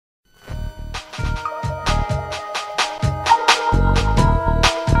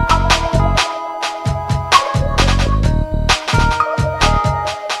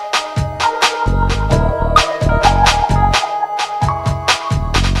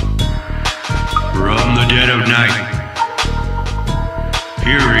of night,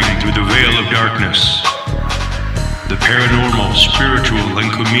 peering through the veil of darkness, the paranormal, spiritual,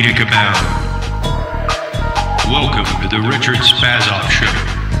 and comedic abound. Welcome to the Richard Spasoff Show.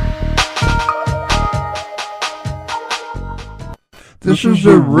 This is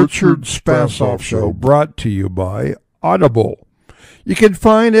the Richard Spasoff Show, brought to you by Audible. You can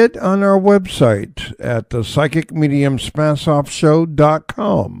find it on our website at the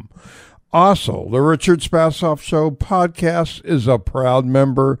psychicmediumspasoffshow.com. Also, the Richard Spasoff Show podcast is a proud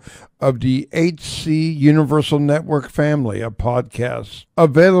member of the HC Universal Network family of podcasts,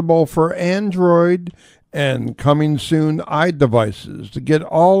 available for Android and coming soon iDevices. To get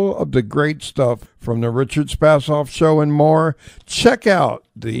all of the great stuff from the Richard Spasoff Show and more, check out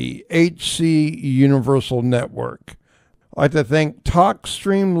the HC Universal Network. I'd like to thank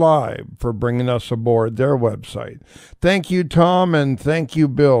TalkStream Live for bringing us aboard their website. Thank you, Tom, and thank you,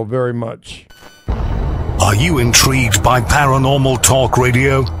 Bill, very much. Are you intrigued by Paranormal Talk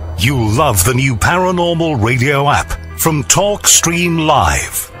Radio? You'll love the new Paranormal Radio app from TalkStream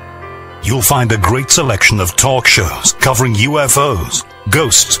Live. You'll find a great selection of talk shows covering UFOs,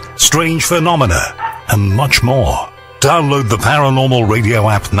 ghosts, strange phenomena, and much more. Download the Paranormal Radio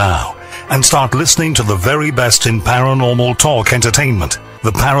app now and start listening to the very best in paranormal talk entertainment.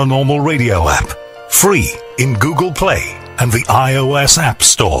 The Paranormal Radio app, free in Google Play and the iOS App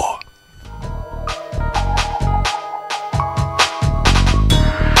Store.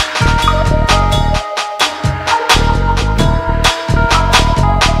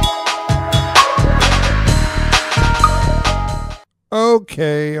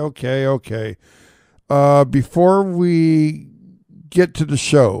 Okay. Before we get to the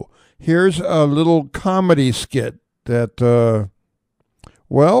show, here's a little comedy skit that,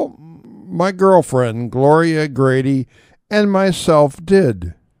 my girlfriend, Gloria, Grady, and myself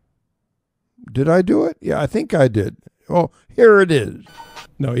did. Did I do it? Yeah, I think I did. Oh, here it is.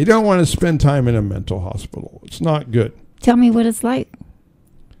 No, you don't want to spend time in a mental hospital. It's not good. Tell me what it's like.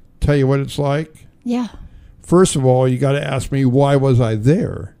 Tell you what it's like? Yeah. First of all, you got to ask me, why was I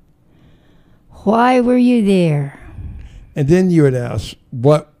there? Why were you there? And then you would ask,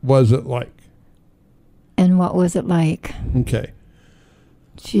 what was it like? And what was it like? Okay.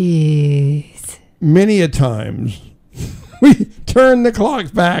 Jeez. Many a times, we turn the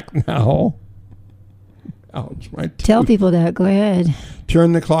clock back now. Ouch, my tooth. Tell people that. Go ahead.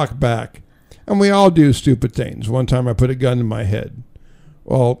 Turn the clock back. And we all do stupid things. One time I put a gun in my head.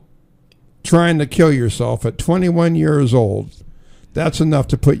 Well, trying to kill yourself at 21 years old, that's enough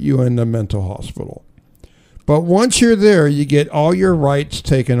to put you in the mental hospital. But once you're there, you get all your rights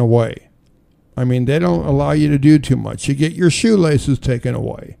taken away. I mean, they don't allow you to do too much. You get your shoelaces taken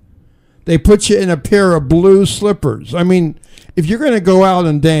away. They put you in a pair of blue slippers. I mean, if you're going to go out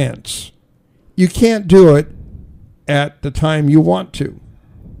and dance, you can't do it at the time you want to.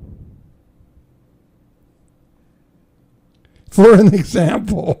 For an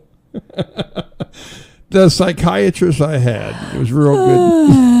example, the psychiatrist I had, it was real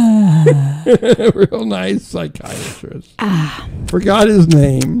good. Real nice psychiatrist. Forgot his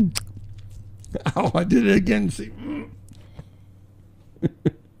name. Oh, I did it again. See.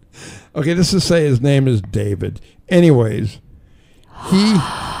 Okay, let's just say his name is David. Anyways, here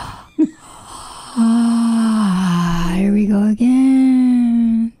we go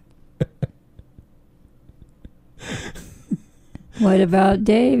again. What about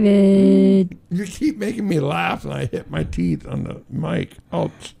David? You keep making me laugh and I hit my teeth on the mic.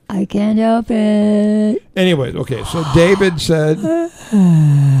 Ouch. I can't help it. Anyways, okay, so David said,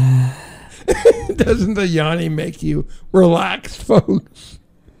 doesn't the Yanni make you relaxed, folks?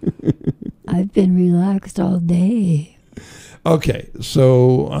 I've been relaxed all day. Okay,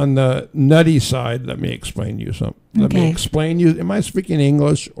 so on the nutty side, let me explain you something. Let me explain you. Am I speaking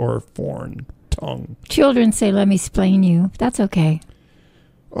English or foreign tongue? Children say, let me explain you. That's okay.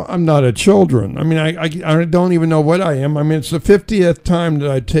 Well, I'm not a children. I mean, I don't even know what I am. I mean, it's the 50th time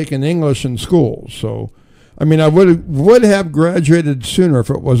that I've taken English in school. So, I mean, I would have graduated sooner if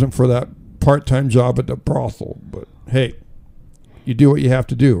it wasn't for that part-time job at the brothel. But, hey, you do what you have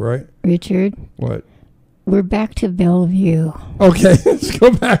to do, right? Richard? What? We're back to Bellevue. Okay, let's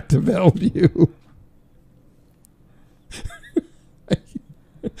go back to Bellevue.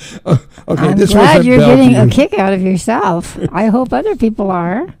 Okay, I'm this glad you're Bellevue. getting a kick out of yourself. I hope other people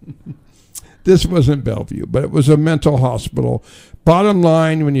are. This wasn't Bellevue, but it was a mental hospital. Bottom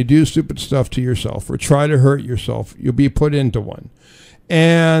line, when you do stupid stuff to yourself or try to hurt yourself, you'll be put into one.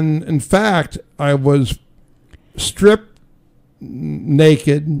 And in fact, I was stripped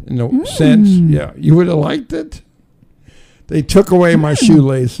naked in a sense. Yeah, you would have liked it. They took away my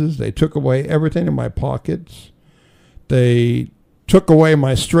shoelaces. They took away everything in my pockets. They took away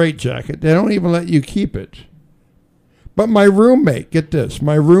my straitjacket. They don't even let you keep it. But my roommate, get this,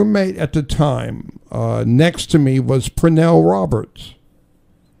 my roommate at the time next to me was Pernell Roberts.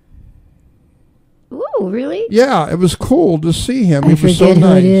 Ooh, really? Yeah, it was cool to see him. I He was so forget who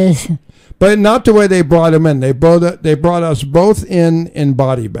nice. it is. But not the way they brought him in. They brought us both in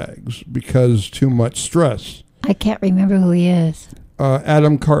body bags because too much stress. I can't remember who he is.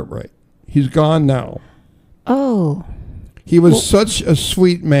 Adam Cartwright. He's gone now. Oh. He was such a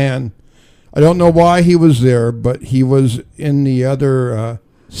sweet man. I don't know why he was there, but he was in the other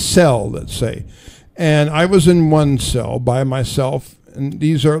cell, let's say. And I was in one cell by myself. And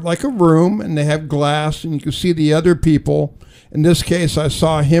these are like a room, and they have glass, and you can see the other people. In this case, I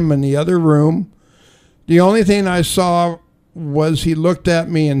saw him in the other room. The only thing I saw was he looked at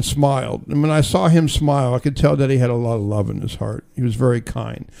me and smiled. And when I saw him smile, I could tell that he had a lot of love in his heart. He was very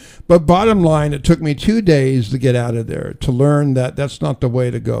kind. But bottom line, it took me 2 days to get out of there, to learn that that's not the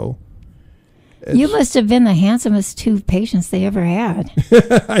way to go. You must have been the handsomest 2 patients they ever had.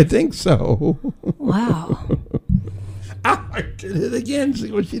 I think so. Wow. Ow, I did it again.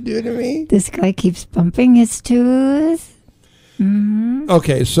 See what you do to me? This guy keeps bumping his tooth. Mm-hmm.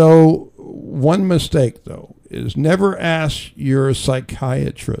 Okay, so one mistake, though, is never ask your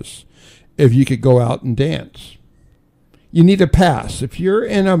psychiatrist if you could go out and dance. You need a pass. If you're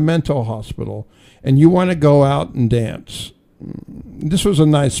in a mental hospital and you want to go out and dance, this was a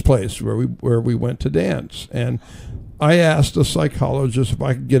nice place where we went to dance. And I asked the psychologist if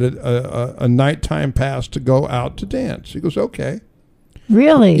I could get a nighttime pass to go out to dance. He goes, okay.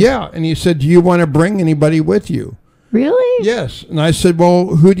 Really? Yeah, and he said, do you want to bring anybody with you? Really? Yes. And I said,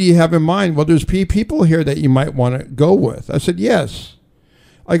 well, who do you have in mind? Well, there's people here that you might want to go with. I said, yes.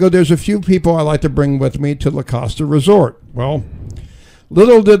 I go, there's a few people I like to bring with me to La Costa Resort. Well,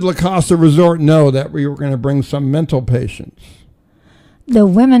 little did La Costa Resort know that we were going to bring some mental patients. The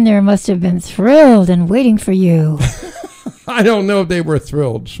women there must have been thrilled and waiting for you. I don't know if they were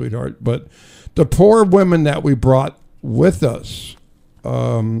thrilled, sweetheart, but the poor women that we brought with us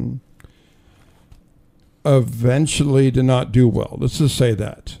eventually did not do well. Let's just say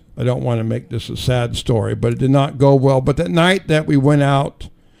that. I don't want to make this a sad story, but it did not go well. But that night that we went out,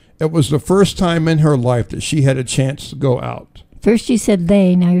 it was the first time in her life that she had a chance to go out. First you said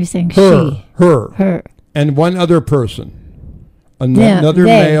they, now you're saying Her, Her. and one other person. Another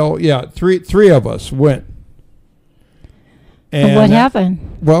male. Yeah, three of us went. And what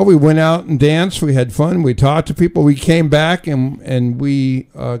happened? Well, we went out and danced. We had fun. We talked to people. We came back and we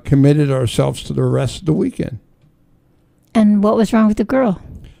committed ourselves to the rest of the weekend. And what was wrong with the girl?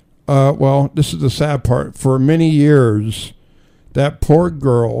 Well, this is the sad part. For many years, that poor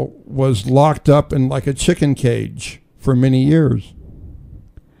girl was locked up in like a chicken cage for many years.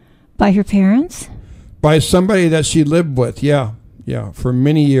 By her parents? By somebody that she lived with, yeah, for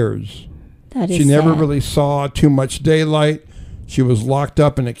many years. That is She never sad. really saw too much daylight. She was locked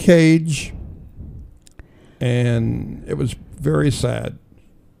up in a cage, and it was very sad.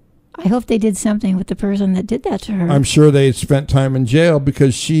 I hope they did something with the person that did that to her. I'm sure they spent time in jail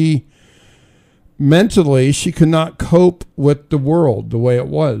because she could not cope with the world the way it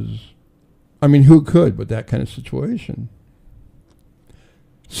was. I mean, who could with that kind of situation?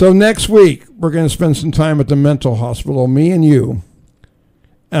 So next week, we're going to spend some time at the mental hospital, me and you.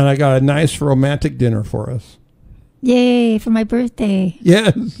 And I got a nice romantic dinner for us. Yay, for my birthday.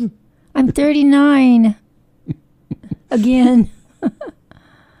 Yes. I'm 39. Again.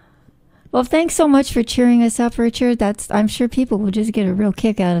 Well, thanks so much for cheering us up, Richard. I'm sure people will just get a real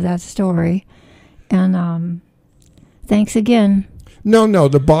kick out of that story. And thanks again. No,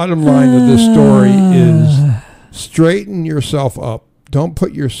 the bottom line of this story is straighten yourself up. Don't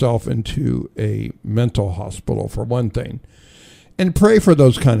put yourself into a mental hospital, for one thing. And pray for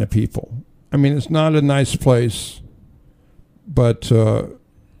those kind of people. I mean, it's not a nice place, but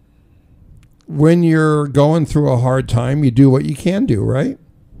when you're going through a hard time, you do what you can do, right?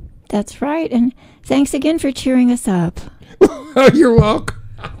 That's right. And thanks again for cheering us up. Oh, you're welcome.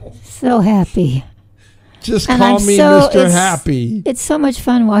 So happy. Just And call I'm me so- Mr. it's- Happy. It's so much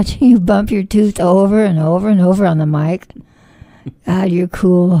fun watching you bump your tooth over and over and over on the mic. God, you're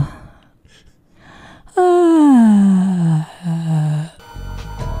cool.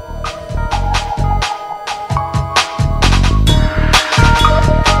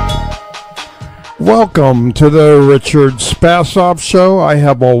 Welcome to the Richard Spasoff Show. I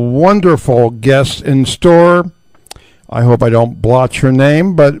have a wonderful guest in store. I hope I don't blotch her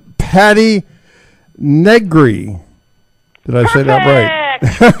name, but Patti Negri. Did I say that right?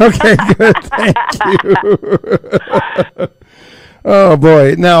 Okay, good. Thank you. Oh,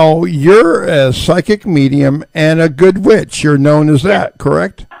 boy. Now, you're a psychic medium and a good witch. You're known as that,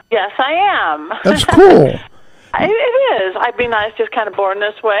 correct? Yes, I am. That's cool. It is. I mean, I was just kind of born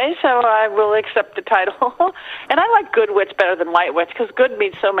this way, so I will accept the title. And I like good witch better than white witch, because good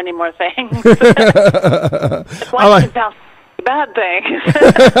means so many more things. White can sound bad things.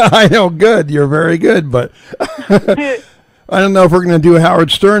 I know, good. You're very good, but I don't know if we're going to do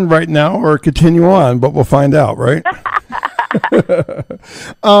Howard Stern right now or continue on, but we'll find out, right?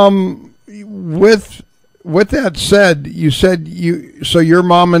 With that said, you said so your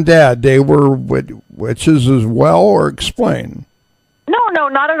mom and dad, they were witches as well, or explain? No,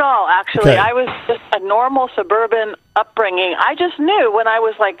 not at all, actually. Okay. I was just a normal suburban upbringing. I just knew when I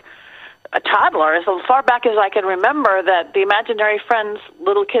was like a toddler, as far back as I can remember, that the imaginary friends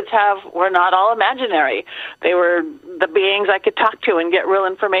little kids have were not all imaginary. They were the beings I could talk to and get real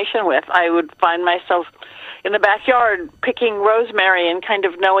information with. I would find myself in the backyard picking rosemary and kind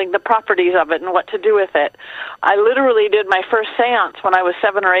of knowing the properties of it and what to do with it. I literally did my first seance when I was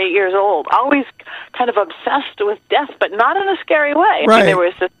 7 or 8 years old. Always kind of obsessed with death, but not in a scary way. Right. I mean, there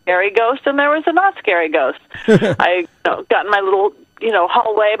was a scary ghost and there was a not scary ghost. I got in my little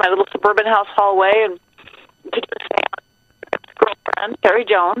hallway, my little suburban house hallway, and to do a seance with a girlfriend, Carrie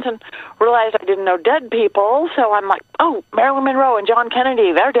Jones, and realized I didn't know dead people, so I'm like, oh, Marilyn Monroe and John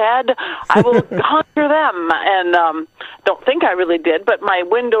Kennedy, they're dead. I will conjure them. And don't think I really did, but my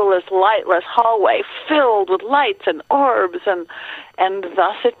windowless, lightless hallway filled with lights and orbs, and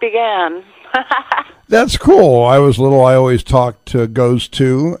thus it began. That's cool. I was little, I always talked to ghosts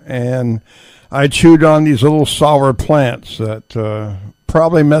too, and I chewed on these little sour plants that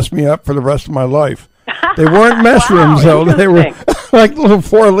probably messed me up for the rest of my life. They weren't mushrooms, though. They were like little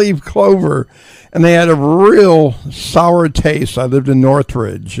 4-leaf clover, and they had a real sour taste. I lived in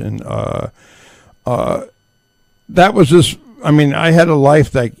Northridge, and that was just, I mean, I had a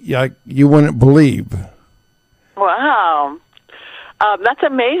life that you wouldn't believe. Wow. That's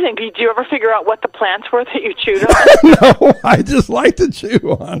amazing. Did you ever figure out what the plants were that you chewed on? No, I just like to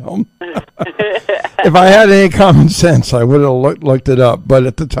chew on them. If I had any common sense, I would have looked it up. But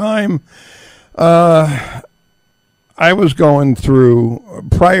at the time, I was going through,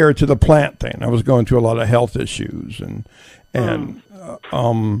 prior to the plant thing, I was going through a lot of health issues. And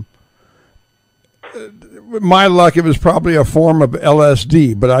my luck, it was probably a form of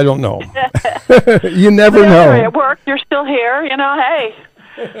LSD, but I don't know. You never know. It worked. You're still here. Hey.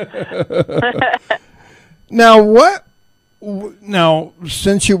 Now,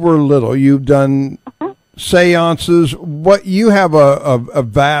 since you were little, you've done seances. What you have a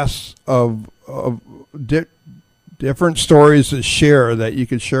vast of different stories to share that you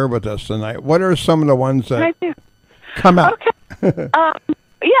could share with us tonight. What are some of the ones that come out? Okay.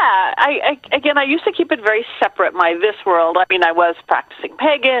 Yeah, I used to keep it very separate, this world. I mean, I was practicing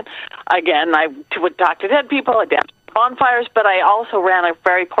pagan. Again, I would talk to dead people, I danced bonfires, but I also ran a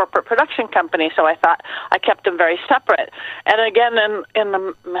very corporate production company, so I thought I kept them very separate. And again, in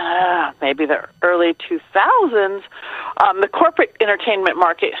the maybe the early 2000s, the corporate entertainment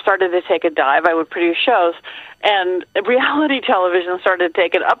market started to take a dive. I would produce shows, and reality television started to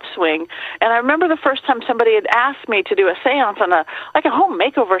take an upswing. And I remember the first time somebody had asked me to do a seance on a home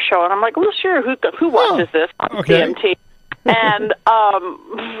makeover show, and I'm like, well, sure, who watches this on TMT? And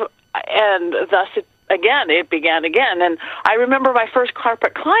thus it began again. And I remember my first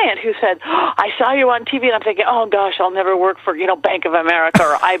corporate client who said, I saw you on TV, and I'm thinking, oh gosh, I'll never work for Bank of America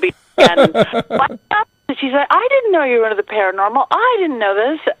or IBM. And she said, I didn't know you were into the paranormal. I didn't know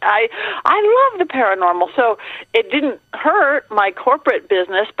this. I love the paranormal. So it didn't hurt my corporate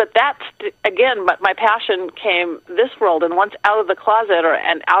business, but that's, again, my passion came this world. And once out of the closet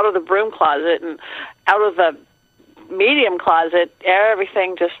and out of the broom closet and out of the medium closet,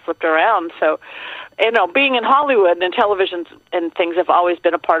 everything just flipped around. So, being in Hollywood and television and things have always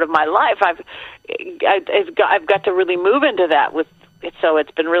been a part of my life. I've got to really move into that with it. So it's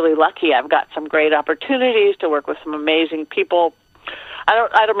been really lucky. I've got some great opportunities to work with some amazing people.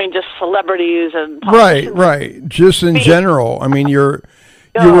 I don't mean just celebrities and right. Just in general. I mean, you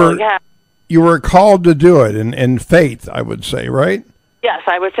were called to do it, in faith, I would say, right? Yes,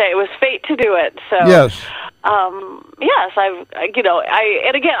 I would say it was fate to do it. So yes. Yes, and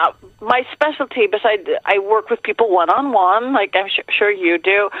again, my specialty, besides, I work with people one-on-one, like I'm sure you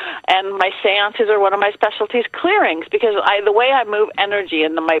do, and my seances are one of my specialties, clearings, because the way I move energy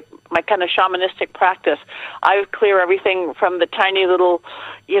into my my kind of shamanistic practice. I would clear everything from the tiny little,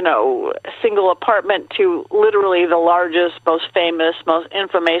 single apartment to literally the largest, most famous, most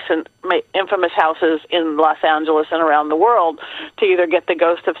infamous houses in Los Angeles and around the world to either get the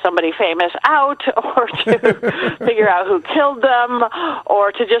ghost of somebody famous out or to figure out who killed them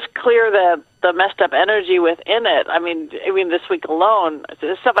or to just clear the messed up energy within it. I mean, this week alone,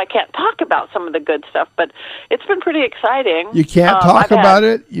 stuff I can't talk about, some of the good stuff, but it's been pretty exciting. You can't talk about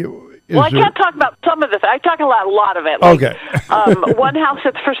it? I can't talk about some of this. I talk a lot of it. Okay. One house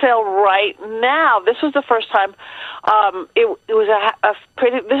that's for sale right now. This was the first time. It was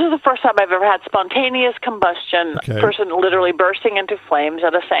this is the first time I've ever had spontaneous combustion. Okay. Person literally bursting into flames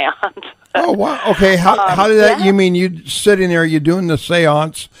at a séance. Oh wow. Okay. How did that? Yeah. You mean you sitting there? You doing the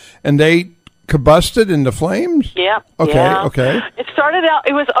séance, and they combusted into flames? Yeah. Okay. Yeah. Okay. It started out.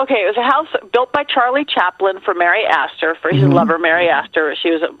 It was a house built by Charlie Chaplin for Mary Astor, for his lover Mary Astor.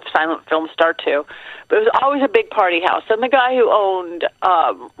 She was a silent film star too, but it was always a big party house. And the guy who owned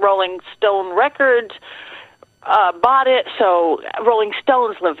Rolling Stone Records bought it, so Rolling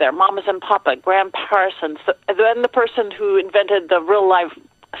Stones lived there. Mamas and Papa, Graham Parsons. Then the person who invented the real life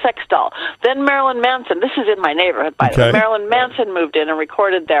sex doll. Then Marilyn Manson. This is in my neighborhood, by the way. Marilyn Manson moved in and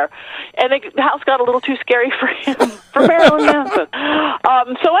recorded there, and the house got a little too scary for him, for Marilyn Manson.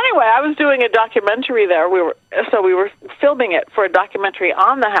 So anyway, I was doing a documentary there. We were filming it for a documentary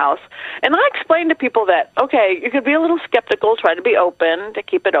on the house, and I explained to people that you could be a little skeptical, try to be open, to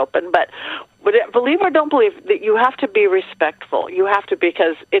keep it open, but believe or don't believe that you have to be respectful. You have to,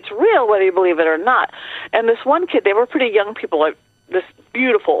 because it's real whether you believe it or not. And this one kid, they were pretty young people. This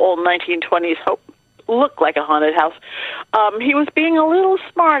beautiful old 1920s looked like a haunted house. He was being a little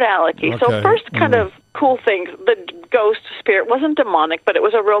smart alecky. Okay. So first kind of cool thing, the ghost spirit wasn't demonic, but it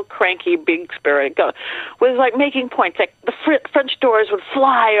was a real cranky big spirit. It was like making points. Like the French doors would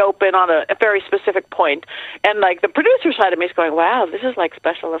fly open on a very specific point, and like the producer side of me is going, "Wow, this is like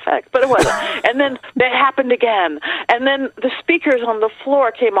special effects," but it wasn't. And then that happened again, and then the speakers on the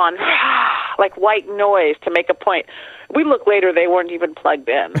floor came on like white noise to make a point. We looked later; they weren't even plugged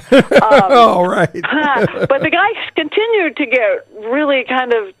in. All right. But the guy continued to get really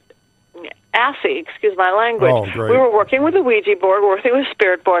kind of assy, excuse my language. Oh, great. We were working with a Ouija board, working with a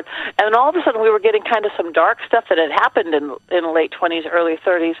spirit board, and then all of a sudden we were getting kind of some dark stuff that had happened in late 20s, early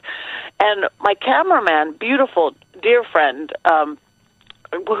 30s. And my cameraman, beautiful, dear friend,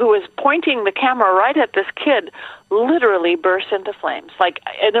 who was pointing the camera right at this kid, literally burst into flames, like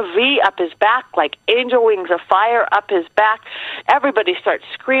in a V up his back, like angel wings of fire up his back. Everybody starts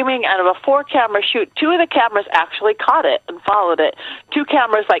screaming. Out of a 4-camera shoot, 2 of the cameras actually caught it and followed it. 2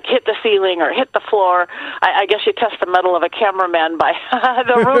 cameras like hit the ceiling or hit the floor. I guess you test the mettle of a cameraman by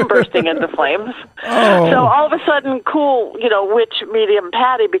the room bursting into flames. Oh. So all of a sudden, cool, witch medium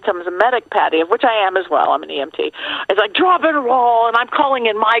Patty becomes a medic Patty, of which I am as well. I'm an EMT. It's like drop and roll, and I'm calling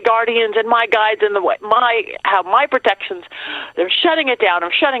in my guardians and my guides and my protections. They're shutting it down.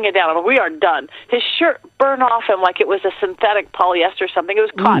 I'm shutting it down. We are done. His shirt burned off him like it was a synthetic polyester or something. It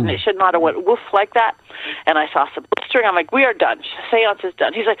was cotton. It should not have went woof like that. And I saw some blistering. I'm like, we are done. Seance is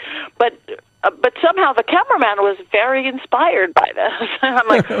done. He's like, but somehow the cameraman was very inspired by this. I'm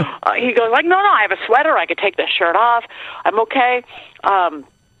like, he goes like, no, I have a sweater. I could take this shirt off. I'm okay.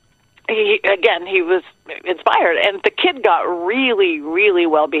 He was inspired, and the kid got really, really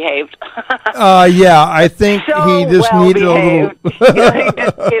well behaved. Yeah, I think so he just needed a little. He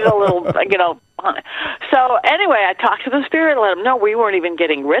just needed a little, So anyway, I talked to the spirit, let him know we weren't even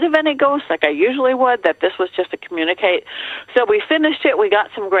getting rid of any ghosts like I usually would, that this was just to communicate. So we finished it. We got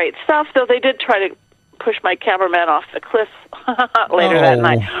some great stuff, though they did try to push my cameraman off the cliff later that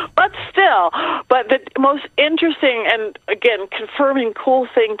night. But the most interesting and, again, confirming cool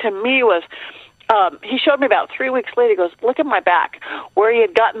thing to me was he showed me about 3 weeks later. He goes, look at my back, where he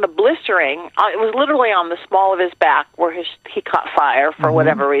had gotten the blistering. It was literally on the small of his back where he caught fire for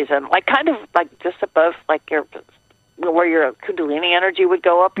whatever reason, like kind of like just above like where your Kundalini energy would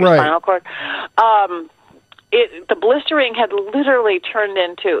go up, your spinal cord. The blistering had literally turned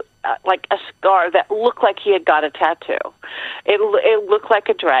into like a scar that looked like he had got a tattoo. It looked like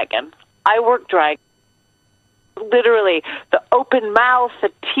a dragon. I work dragon. Literally, the open mouth, the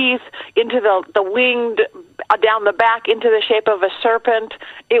teeth, into the winged, down the back, into the shape of a serpent.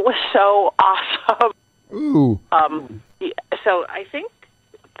 It was so awesome. Ooh. So I think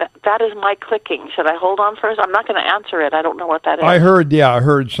that is my clicking. Should I hold on first? I'm not going to answer it. I don't know what that is. I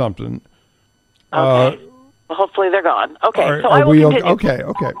heard something. Okay. Well, hopefully they're gone. Okay, so I will continue. Okay.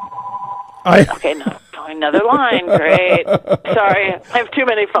 Okay, no. Oh, another line. Great. Sorry, I have too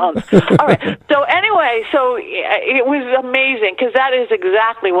many phones. All right. So anyway, it was amazing because that is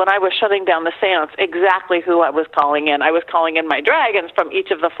exactly when I was shutting down the seance, exactly who I was calling in. I was calling in my dragons from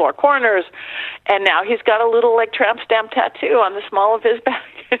each of the four corners, and now he's got a little like tramp stamp tattoo on the small of his back.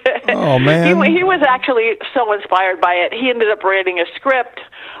 Oh, man. He was actually so inspired by it. He ended up writing a script,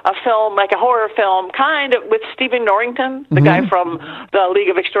 a film, like a horror film, kind of with Stephen Norrington, the guy from the League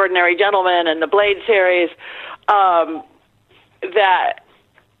of Extraordinary Gentlemen and the Blade series,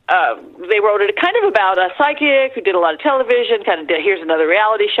 they wrote it kind of about a psychic who did a lot of television, kind of did here's another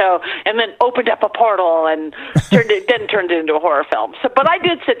reality show, and then opened up a portal and turned it into a horror film. So, but I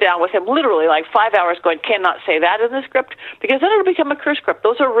did sit down with him literally like 5 hours going, cannot say that in the script, because then it'll become a curse script.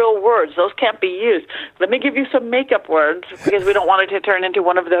 Those are real words. Those can't be used. Let me give you some makeup words, because we don't want it to turn into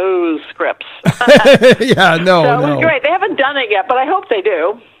one of those scripts. Yeah, no. So it was great. They haven't done it yet, but I hope they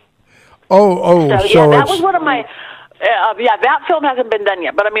do. So that was one of my... that film hasn't been done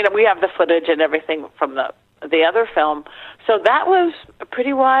yet, but I mean, we have the footage and everything from the other film, so that was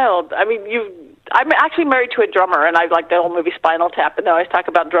pretty wild. I mean, I'm actually married to a drummer, and I like the whole movie Spinal Tap, and they always talk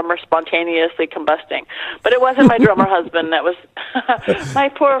about drummers spontaneously combusting, but it wasn't my drummer husband. That was my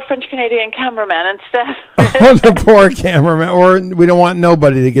poor French-Canadian cameraman instead. The poor cameraman, or we don't want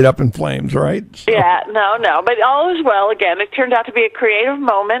nobody to get up in flames, right? So. Yeah, no, but all is well. Again, it turned out to be a creative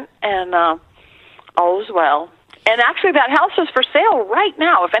moment, and all is well. And actually, that house is for sale right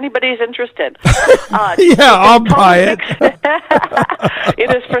now, if anybody's interested. Yeah, I'll buy it.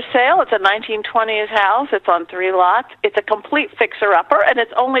 It is for sale. It's a 1920s house. It's on 3 lots. It's a complete fixer-upper, and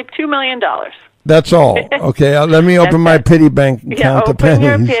it's only $2 million. That's all. Okay, let me open my pity bank and count the pennies.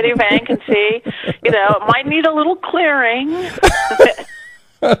 Open your pity bank and see. It might need a little clearing.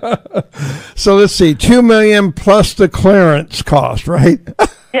 So let's see, $2 million plus the clearance cost, right?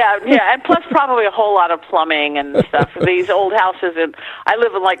 Yeah, and plus probably a whole lot of plumbing and stuff. These old houses, and I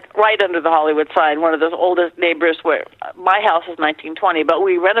live in like right under the Hollywood sign, one of those oldest neighbors. Where my house is 1920, but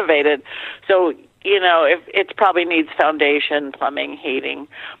we renovated, so if it probably needs foundation, plumbing, heating.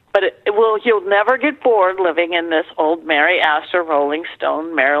 But you'll never get bored living in this old Mary Astor, Rolling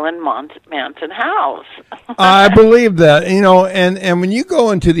Stone, Marilyn Manson house. I believe that, and when you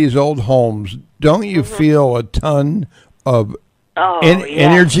go into these old homes, don't you feel a ton of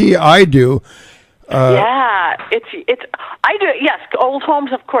energy? I do. Yeah, I do. Yes, old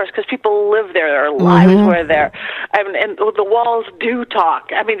homes, of course, because people live there. Their lives were there, and the walls do talk.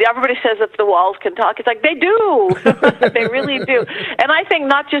 I mean, everybody says that the walls can talk. It's like they do. They really do. And I think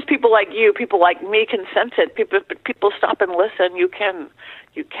not just people like you, people like me can sense it. People stop and listen. You can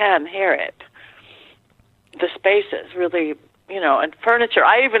hear it. The spaces really, and furniture.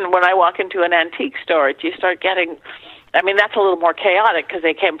 When I walk into an antique store, you start getting. I mean, that's a little more chaotic because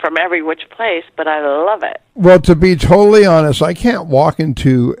they came from every which place, but I love it. Well, to be totally honest, I can't walk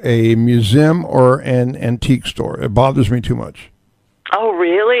into a museum or an antique store. It bothers me too much. Oh,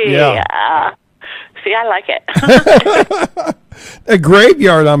 really? Yeah. See, I like it. A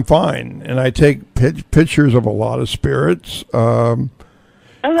graveyard, I'm fine, and I take pictures of a lot of spirits.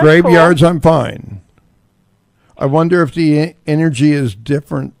 Graveyards, cool. I'm fine. I wonder if the energy is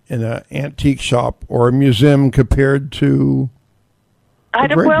different in an antique shop or a museum compared to.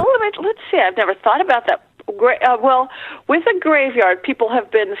 Let's see. I've never thought about that. Well, with a graveyard, people have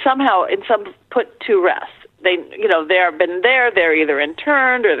been somehow put to rest. They have been there. They're either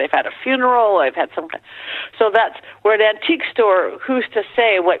interned or they've had a funeral. Or they've had some kind. So that's where an antique store. Who's to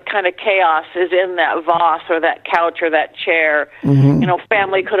say what kind of chaos is in that vase or that couch or that chair?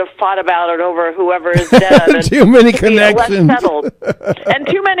 Family could have fought about it over whoever is dead. Too many connections. Less settled. And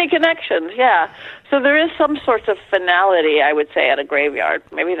too many connections. Yeah. So there is some sort of finality, I would say, at a graveyard.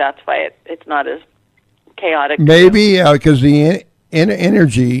 Maybe that's why it's not as chaotic. Maybe because the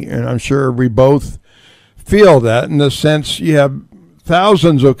energy, and I'm sure we both feel that in the sense you have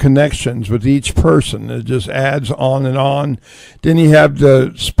thousands of connections with each person. It just adds on and on. Then you have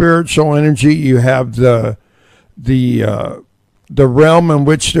the spiritual energy. You have the realm in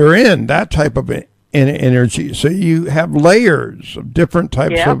which they're in, that type of energy. So you have layers of different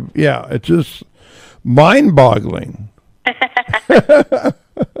types of, it's just mind-boggling.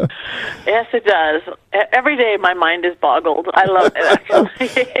 Yes, it does. Every day my mind is boggled. I love it,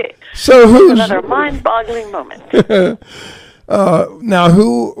 actually. So who's another mind-boggling moment. Now,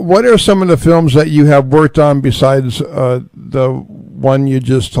 what are some of the films that you have worked on besides the one you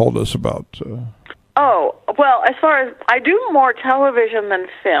just told us about? Oh, well, as far as I do more television than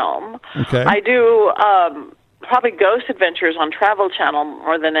film. Okay. I do probably Ghost Adventures on Travel Channel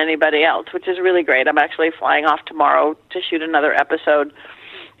more than anybody else, which is really great. I'm actually flying off tomorrow to shoot another episode.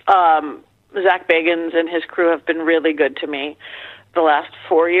 Zach Bagans and his crew have been really good to me the last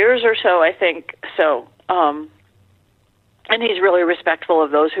 4 years or so, I think. So, and he's really respectful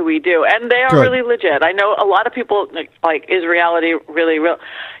of those who we do. And they are really legit. I know a lot of people, like, is reality really real?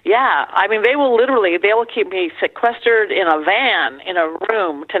 Yeah. I mean, they will keep me sequestered in a van, in a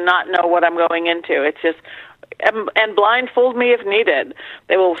room, to not know what I'm going into. It's just, and blindfold me if needed.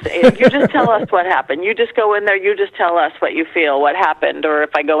 They will say, you just tell us what happened. You just go in there, you just tell us what you feel, what happened. Or if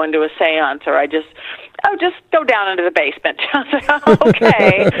I go into a seance, or just go down into the basement.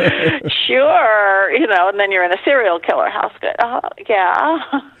 Okay, sure, and then you're in a serial killer house. Good. Yeah.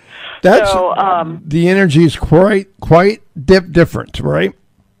 That's, the energy is quite different, right?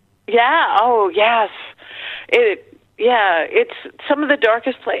 Yeah. Oh, yes. It's some of the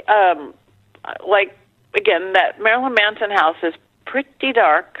darkest place, like, again, that Marilyn Manson house is pretty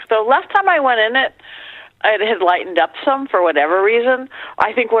dark. So last time I went in it had lightened up some for whatever reason.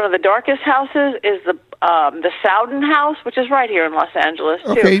 I think one of the darkest houses is the Souden house, which is right here in Los Angeles,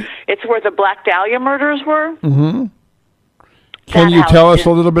 too. Okay. It's where the Black Dahlia murders were. Mm-hmm. Can you tell us a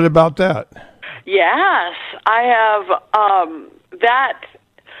little bit about that? Yes. I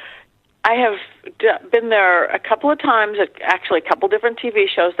have been there a couple of times, actually a couple different TV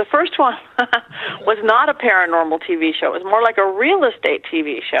shows. The first one was not a paranormal TV show. It was more like a real estate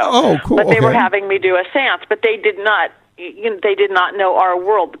TV show. Oh, cool. But they were having me do a seance, but they did not know our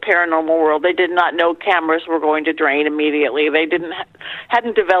world, the paranormal world. They did not know cameras were going to drain immediately. They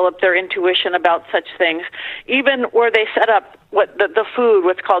hadn't developed their intuition about such things. Even where they set up the food,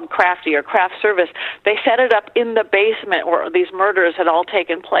 what's called crafty or craft service, they set it up in the basement where these murders had all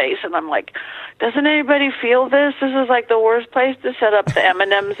taken place. And I'm like, doesn't anybody feel this? This is like the worst place to set up the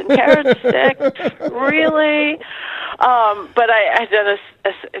M&Ms and carrot sticks. Really? But I'd done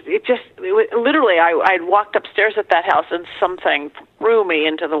literally, I'd walked upstairs at that house and something threw me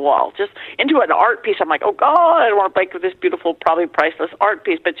into the wall, just into an art piece. I'm like, oh God, I don't want to break this beautiful, probably priceless art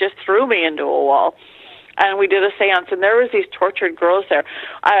piece, but just threw me into a wall. And we did a seance, and there was these tortured girls there.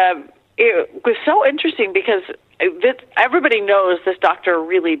 It was so interesting because everybody knows this doctor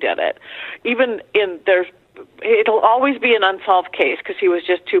really did it. Even it'll always be an unsolved case because he was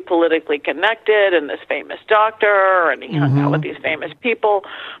just too politically connected and this famous doctor, and he hung out with these famous people.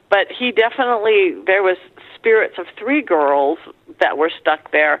 But there was spirits of 3 girls that were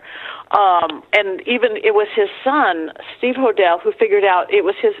stuck there. And even it was his son, Steve Hodel, who figured out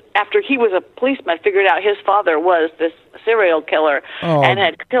after he was a policeman, figured out his father was this serial killer and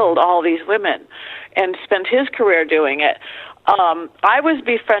had killed all these women and spent his career doing it. I was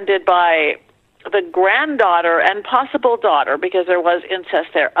befriended by the granddaughter and possible daughter, because there was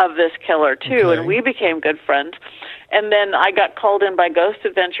incest there, of this killer too, and we became good friends. And then I got called in by Ghost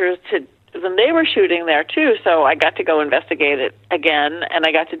Adventures and they were shooting there too, so I got to go investigate it again, and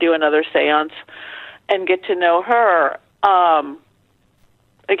I got to do another seance and get to know her.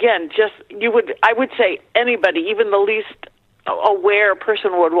 Again, I would say anybody, even the least aware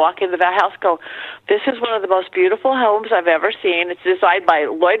person would walk into that house, go, this is one of the most beautiful homes I've ever seen. It's designed by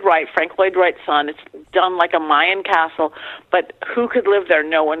Frank Lloyd Wright's son. It's done like a Mayan castle, but who could live there?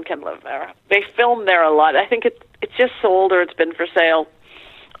 No one can live there. They filmed there a lot. I think it's just sold or it's been for sale.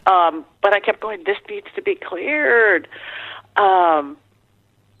 But I kept going, this needs to be cleared. But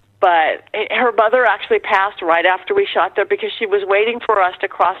her mother actually passed right after we shot there because she was waiting for us to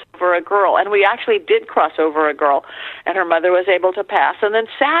cross over a girl. And we actually did cross over a girl, and her mother was able to pass. And then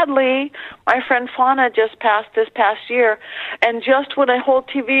sadly, my friend Fauna just passed this past year. And just when a whole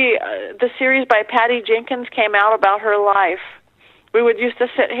the series by Patty Jenkins came out about her life, we would used to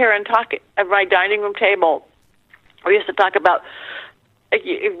sit here and talk at my dining room table. We used to talk about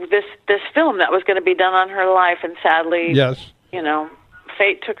this film that was going to be done on her life, and sadly,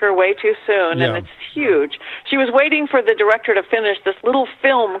 fate took her away too soon, and it's huge. She was waiting for the director to finish this little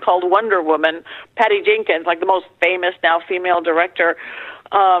film called Wonder Woman, Patty Jenkins, like the most famous now female director,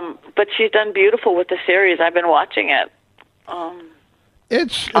 but she's done beautiful with the series. I've been watching it.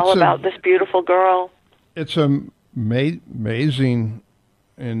 It's all about this beautiful girl. It's amazing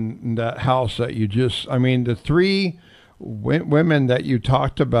in that house that the 3 women that you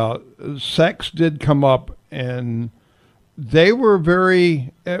talked about, sex did come up, and they were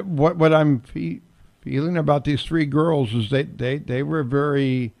very, what I'm feeling about these 3 girls is they were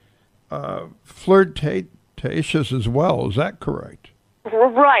very flirtatious as well. Is that correct?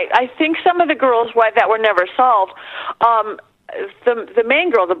 Right. I think some of the girls that were never solved, the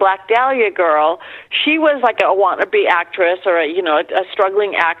main girl, the Black Dahlia girl, she was like a wannabe actress or a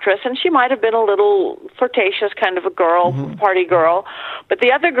struggling actress, and she might have been a little flirtatious kind of a girl, party girl. But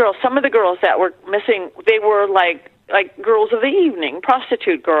the other girls, some of the girls that were missing, they were like like girls of the evening,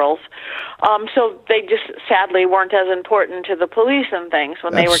 prostitute girls. So they just sadly weren't as important to the police and things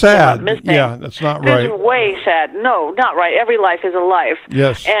when they were sad. Missing. Yeah, that's not right. It's way sad. No, not right. Every life is a life.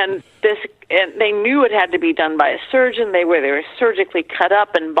 Yes. And they knew it had to be done by a surgeon. They were surgically cut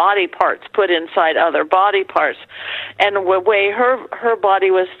up and body parts put inside other body parts. And the way her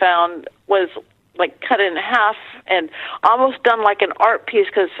body was found was like cut in half and almost done like an art piece,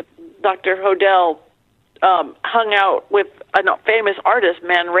 because Dr. Hodel hung out with a famous artist,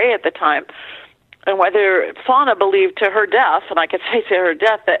 Man Ray, at the time. And whether Fauna believed to her death, and I could say to her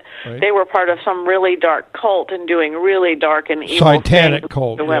death, that they were part of some really dark cult and doing really dark and evil satanic things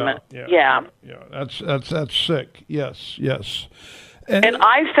cult to women. Yeah. That's sick. Yes. And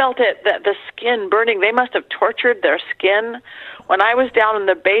I felt it, that the skin burning. They must have tortured their skin. When I was down in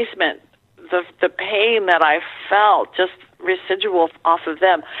the basement, the pain that I felt, just residual off of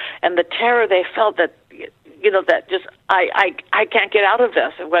them, and the terror they felt, that that just I can't get out of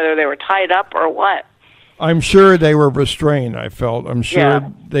this, whether they were tied up or what. I'm sure they were restrained. I'm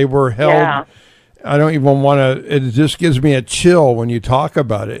sure they were held. Yeah. I don't even want to. It just gives me a chill when you talk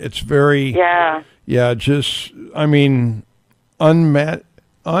about it. It's very just unimaginable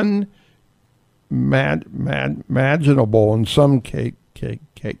in some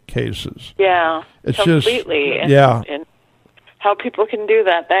cases. Yeah, it's completely. Just and how people can do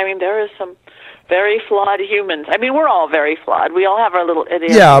that. I mean, there is some very flawed humans. I mean, we're all very flawed. We all have our little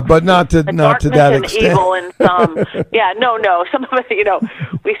idiots. Yeah, but not to that and extent. Evil in some. No. Some of us,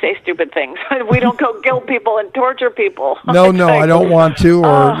 we say stupid things. We don't go kill people and torture people. No, I don't want to.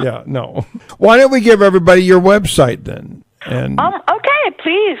 No. Why don't we give everybody your website then? And okay,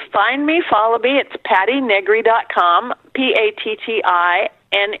 please find me, follow me. It's PattiNegri.com, PattiNegri.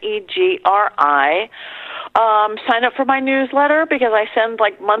 Sign up for my newsletter, because I send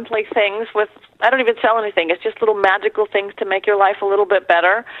like monthly things I don't even sell anything. It's just little magical things to make your life a little bit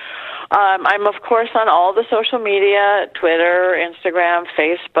better. I'm, of course, on all the social media, Twitter, Instagram,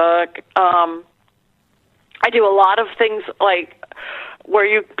 Facebook. I do a lot of things like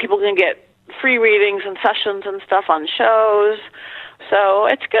where people can get free readings and sessions and stuff on shows. So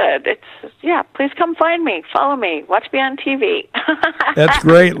it's good. Please come find me, follow me, watch me on TV. That's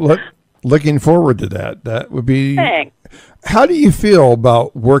great. Looking forward to that. That would be. Thanks. How do you feel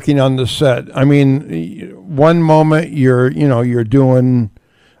about working on the set? I mean, one moment you're doing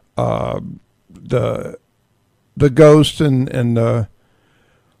the ghost and the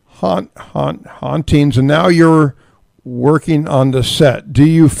hauntings, and now you're working on the set. Do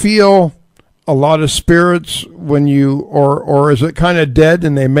you feel a lot of spirits when you, or is it kind of dead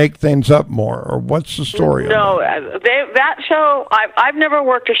and they make things up more, or what's the story? No, that show, I've never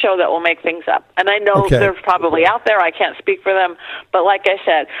worked a show that will make things up, and I know they're probably out there. I can't speak for them, but like I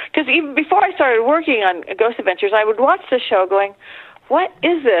said, because even before I started working on Ghost Adventures, I would watch the show going, what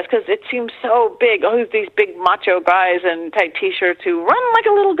is this? Because it seems so big. Oh, these big macho guys in tight T-shirts who run like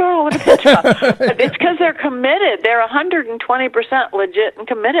a little girl with a picture. But it's because they're committed. They're 120% legit and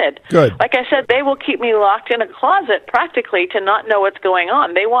committed. Good. Like I said, they will keep me locked in a closet practically to not know what's going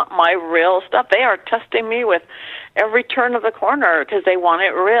on. They want my real stuff. They are testing me with every turn of the corner because they want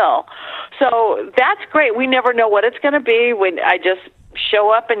it real. So that's great. We never know what it's going to be. I just show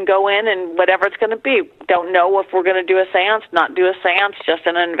up and go in and whatever it's going to be. Don't know if we're going to do a seance, not do a seance, just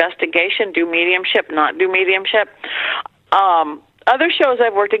an investigation, do mediumship, not do mediumship. Other shows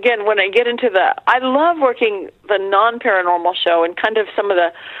I've worked, again, when I get into I love working the non-paranormal show and kind of some of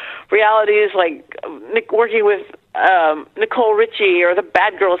the realities, like working with Nicole Richie or the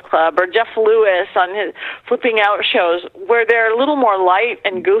Bad Girls Club or Jeff Lewis on his Flipping Out shows, where they're a little more light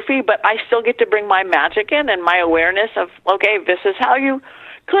and goofy, but I still get to bring my magic in and my awareness of, okay, this is how you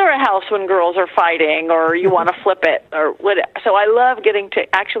clear a house when girls are fighting or you want to flip it or whatever. So I love getting to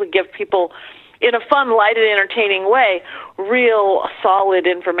actually give people, in a fun, light, and entertaining way, real solid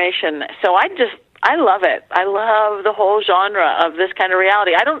information. So I love it. I love the whole genre of this kind of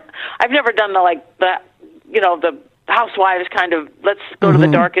reality. I've never done the housewives kind of, let's go to the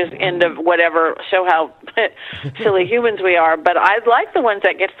darkest end of whatever, show how silly humans we are. But I like the ones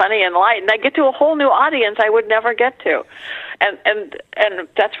that get funny and light, and I get to a whole new audience I would never get to. And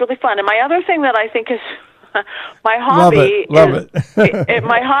that's really fun. And my other thing that I think is my hobby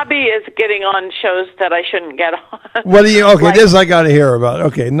my hobby is getting on shows that I shouldn't get on. What do you? Okay, this I got to hear about.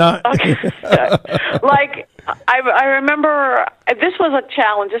 Okay, not okay. Like I remember this was a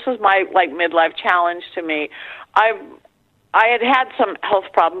challenge. This was my midlife challenge to me. I had some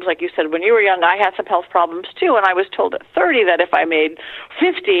health problems, like you said. When you were young, I had some health problems too, and I was told at 30 that if I made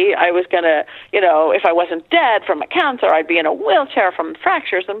 50, I was gonna, if I wasn't dead from a cancer, I'd be in a wheelchair from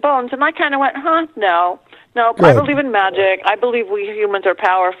fractures and bones. And I kind of went, no. No, Good. I believe in magic. I believe we humans are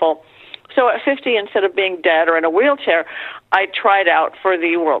powerful. So at 50, instead of being dead or in a wheelchair, I tried out for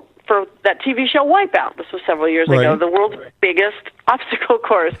that TV show Wipeout. This was several years ago, the world's biggest obstacle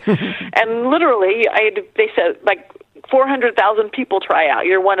course. And literally, they said, like, 400,000 people try out.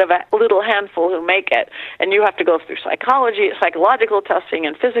 You're one of a little handful who make it. And you have to go through psychological testing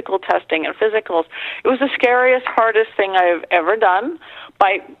and physical testing and physicals. It was the scariest, hardest thing I've ever done.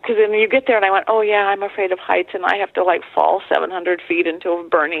 Because then you get there and I went, oh, yeah, I'm afraid of heights and I have to, like, fall 700 feet into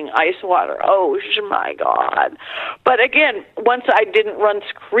burning ice water. Oh, my God. But again, once I didn't run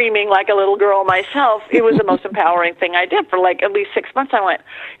screaming like a little girl myself, it was the most empowering thing I did. For, like, at least 6 months, I went,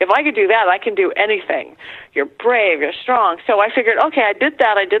 if I could do that, I can do anything. You're brave, you're strong. So I figured, okay, I did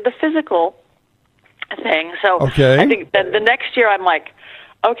that. I did the physical thing. So I think that the next year I'm like,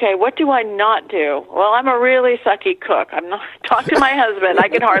 okay, what do I not do? Well, I'm a really sucky cook. I'm not. Talk to my husband. I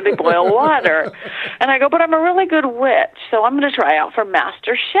can hardly boil water. And I go, but I'm a really good witch, so I'm going to try out for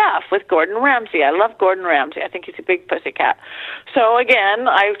Master Chef with Gordon Ramsay. I love Gordon Ramsay. I think he's a big pussycat. So again,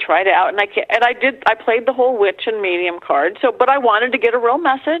 I tried it out, and I played the whole witch and medium card. So, but I wanted to get a real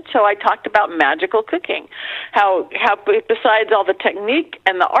message, so I talked about magical cooking. How besides all the technique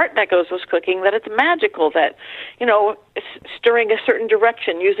and the art that goes with cooking, that it's magical. That stirring a certain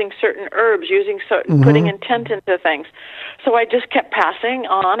direction, using certain herbs, putting intent into things. So I just kept passing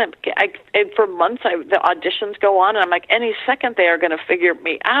on, and for months the auditions go on, and I'm like, any second they are going to figure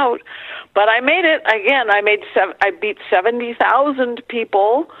me out. But I made it again. I beat 70,000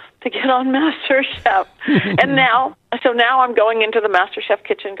 people to get on MasterChef, and now I'm going into the MasterChef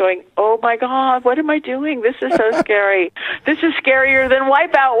kitchen, going, oh my God, what am I doing? This is so scary. This is scarier than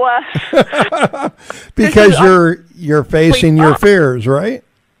Wipeout was. Because you're facing your fears, right?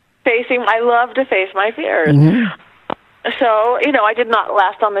 I love to face my fears. Mm-hmm. So, I did not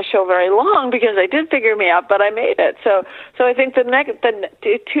last on the show very long because they did figure me out, but I made it. So I think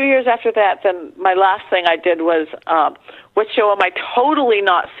the 2 years after that, then my last thing I did was, what show am I totally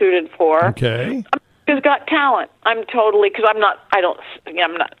not suited for? Okay. It's Got Talent. I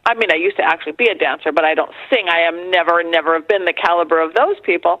used to actually be a dancer, but I don't sing. I am never have been the caliber of those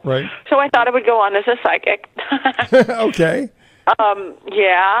people. Right. So I thought I would go on as a psychic. Okay.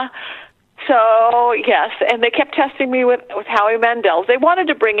 Yeah. So, yes, and they kept testing me with Howie Mandel's. They wanted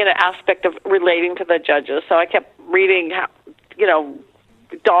to bring in an aspect of relating to the judges, so I kept reading,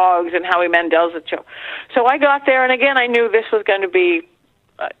 dogs and Howie Mandel's show. So I got there, and again, I knew this was going to be,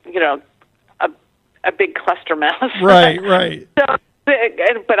 a big cluster mess. Right. So,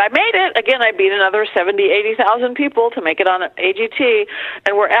 but I made it. Again, I beat another 80,000 people to make it on AGT,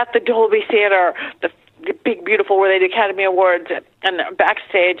 and we're at the Dolby Theater, the big, beautiful, where they did Academy Awards, and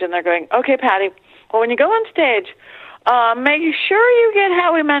backstage, and they're going, okay, Patti, well, when you go on stage, make sure you get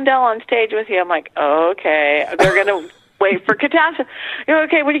Howie Mandel on stage with you. I'm like, okay. They're going to wait for catastrophe.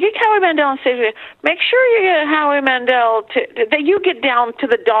 Okay, when you get Howie Mandel on stage with you, make sure you get Howie Mandel that you get down to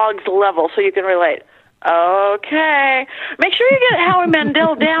the dog's level so you can relate. Okay. Make sure you get Howie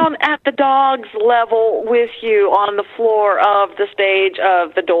Mandel down at the dog's level with you on the floor of the stage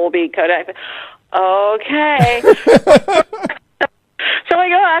of the Dolby Kodak. Okay. So I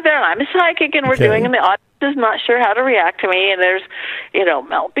go out there, and I'm a psychic, and we're doing, and the audience is not sure how to react to me. And there's,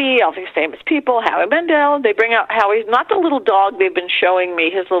 Mel B, all these famous people, Howie Mandel. They bring out Howie's, not the little dog they've been showing me,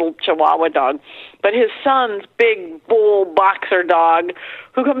 his little Chihuahua dog, but his son's big bull boxer dog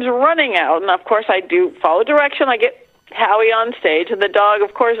who comes running out. And, of course, I do follow direction. I get Howie on stage, and the dog,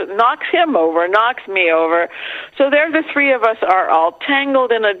 of course, knocks me over. So there the three of us are all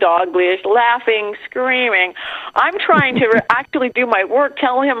tangled in a dog leash, laughing, screaming. I'm trying to actually do my work,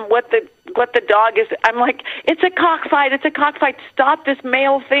 tell him what the dog is. I'm like, it's a cockfight, stop this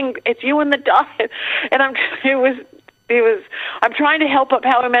male thing, it's you and the dog. And I'm trying to help up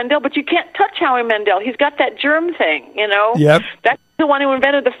Howie Mandel, but you can't touch Howie Mandel. He's got that germ thing, Yep. That's the one who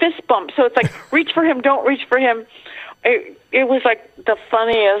invented the fist bump. So it's like, reach for him, don't reach for him. It was like the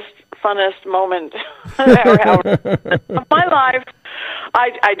funnest moment of my life.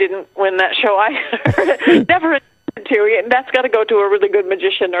 I didn't win that show. I never intended to. And that's got to go to a really good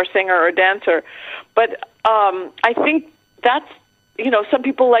magician or singer or dancer. But I think that's, some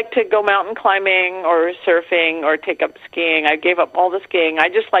people like to go mountain climbing or surfing or take up skiing. I gave up all the skiing. I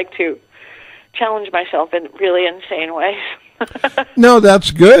just like to challenge myself in really insane ways. No,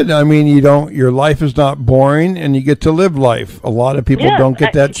 that's good. I mean, your life is not boring, and you get to live life. A lot of people don't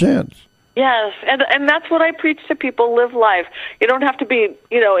get that chance. Yes, and that's what I preach to people, live life. You don't have to be,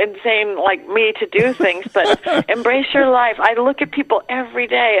 insane like me to do things, but embrace your life. I look at people every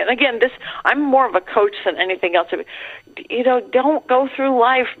day, and again, I'm more of a coach than anything else. Don't go through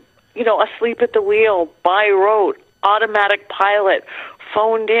life asleep at the wheel, by rote, automatic pilot,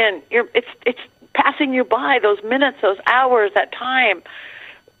 phoned in. It's passing you by, those minutes, those hours, that time.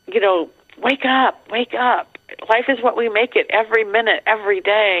 Wake up. Life is what we make it, every minute, every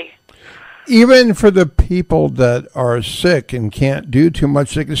day. Even for the people that are sick and can't do too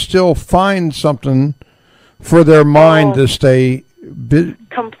much, they can still find something for their mind to stay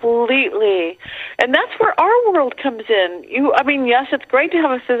completely. And that's where our world comes in. Yes, it's great to have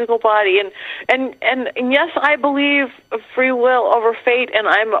a physical body, and yes, I believe free will over fate, and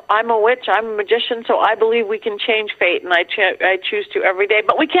I'm a witch, I'm a magician, so I believe we can change fate, and I choose to every day,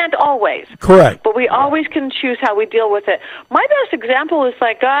 but we can't always. Correct. But we always can choose how we deal with it. My best example is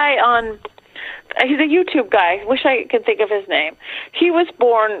that guy he's a YouTube guy, wish I could think of his name. He's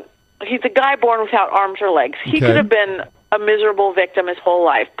a guy born without arms or legs. He could have been a miserable victim his whole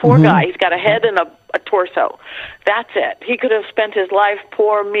life. Poor guy. He's got a head and a torso. That's it. He could have spent his life,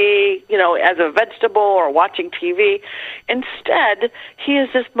 poor me, as a vegetable or watching TV. Instead, he is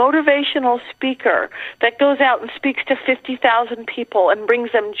this motivational speaker that goes out and speaks to 50,000 people and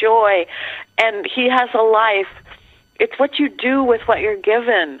brings them joy. And he has a life. It's what you do with what you're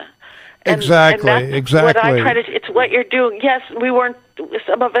given. Exactly. What I try to. It's what you're doing. Yes,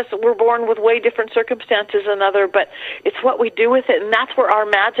 some of us were born with way different circumstances than others, but it's what we do with it, and that's where our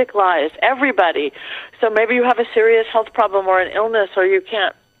magic lies. Everybody. So maybe you have a serious health problem or an illness, or you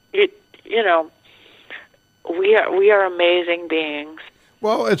can't. We are amazing beings.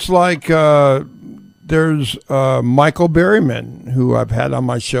 Well, it's like there's Michael Berryman, who I've had on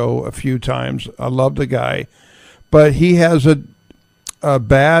my show a few times. I love the guy, but he has a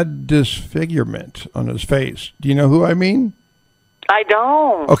bad disfigurement on his face. Do you know who I mean? I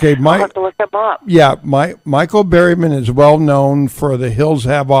don't. Okay, I'll have to look him up. Yeah, Michael Berryman is well known for The Hills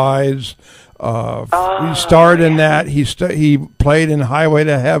Have Eyes. He starred in that. He played in Highway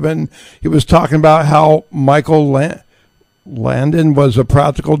to Heaven. He was talking about how Michael Landon was a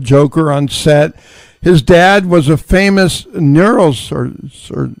practical joker on set. His dad was a famous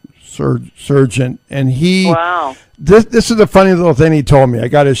neurosurgeon, and he. Wow. This is a funny little thing he told me. I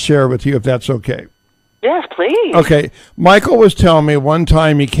got to share with you if that's okay. Yes, please. Okay. Michael was telling me one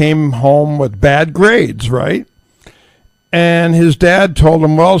time he came home with bad grades, right? And his dad told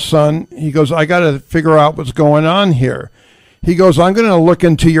him, well, son, he goes, I got to figure out what's going on here. He goes, I'm going to look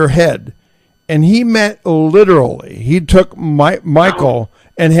into your head. And he meant literally. He took Michael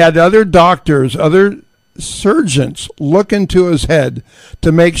and had other doctors, other surgeons look into his head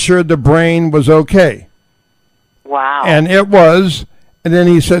to make sure the brain was okay. Wow. And it was. And then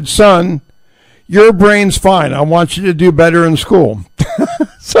he said, son, your brain's fine. I want you to do better in school.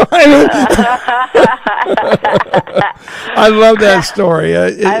 So I love that story.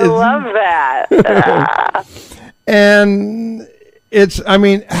 I love that. And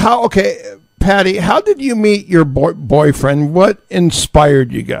Patti, how did you meet your boyfriend? What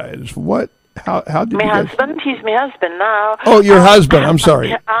inspired you guys? How did my you guys? husband? He's my husband now. Oh, your husband. I'm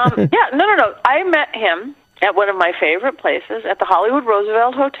sorry. No. I met him at one of my favorite places, at the Hollywood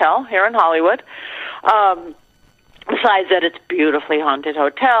Roosevelt Hotel here in Hollywood. Besides that, it's a beautifully haunted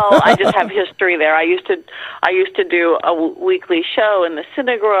hotel. I just have history there. I used to do a weekly show in the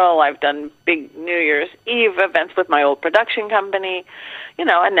Cinegrill. I've done big New Year's Eve events with my old production company, and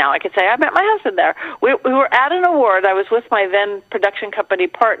now I could say I met my husband there. We were at an award. I was with my then production company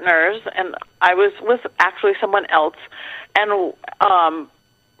partners, and I was with actually someone else, and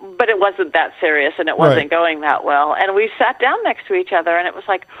but it wasn't that serious, and it wasn't going that well. And we sat down next to each other, and it was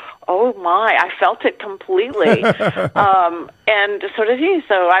like, oh my, I felt it completely. And so did he.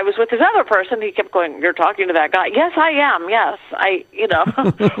 So I was with this other person. He kept going, you're talking to that guy. Yes, I am. Yes, are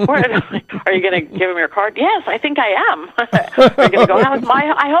you going to give him your card? Yes, I think I am. Are you going to go out with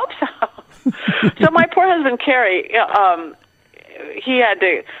I hope so. So my poor husband, Kerry, he had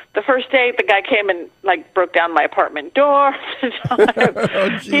to, the first date, the guy came and broke down my apartment door.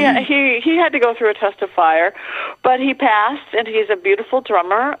 He had to go through a test of fire, but he passed, and he's a beautiful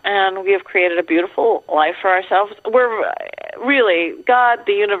drummer, and we have created a beautiful life for ourselves. We're really, God,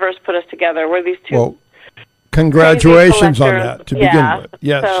 the universe put us together. We're these two. Well, congratulations on that to begin with.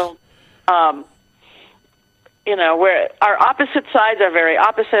 Yes. So, where our opposite sides are very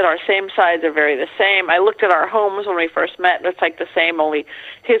opposite, our same sides are very the same. I looked at our homes when we first met. It's like the same, only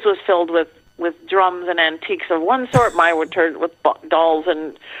his was filled with drums and antiques of one sort. Mine were turned with dolls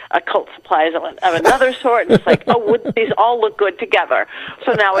and occult supplies of another sort. And it's like, wouldn't these all look good together?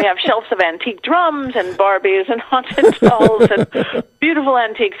 So now we have shelves of antique drums and Barbies and haunted dolls and beautiful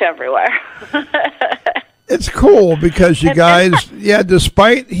antiques everywhere. It's cool because you guys,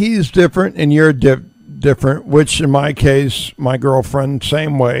 despite he's different and you're different, which in my case, my girlfriend,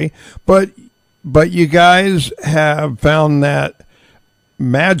 same way. But you guys have found that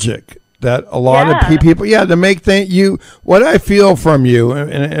magic that a lot of people, to make what I feel from you,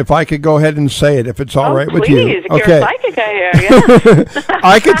 and if I could go ahead and say it, if it's all right with you. Please, okay. You're a psychic, I hear, yeah.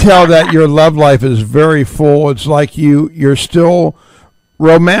 I could tell that your love life is very full. It's like you're still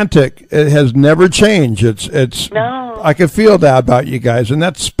romantic. It has never changed. No. I could feel that about you guys, and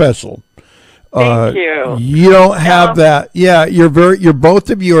that's special. Thank you. You don't have that. Yeah, you're both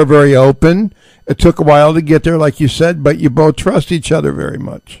of you are very open. It took a while to get there, like you said, but you both trust each other very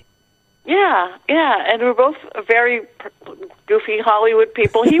much. Yeah, and we're both very goofy Hollywood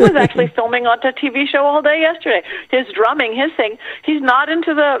people. He was actually filming on a TV show all day yesterday. His drumming, his thing. He's not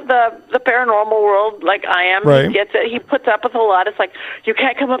into the paranormal world like I am. Right. He gets it. He puts up with a lot. It's like, you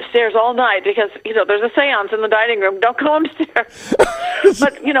can't come upstairs all night because, there's a seance in the dining room. Don't go upstairs.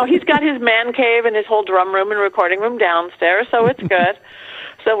 But, he's got his man cave and his whole drum room and recording room downstairs, so it's good.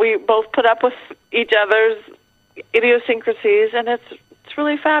 So we both put up with each other's idiosyncrasies, and it's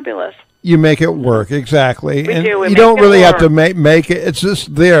really fabulous. You make it work, exactly. We and do. You don't really have to make it. It's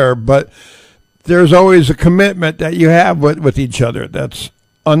just there, but there's always a commitment that you have with each other that's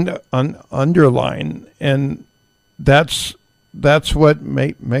underlined, and that's what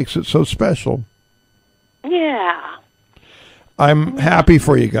makes it so special. Yeah. I'm happy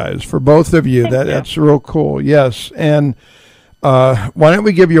for you guys, for both of you. That's real cool. Yes, and why don't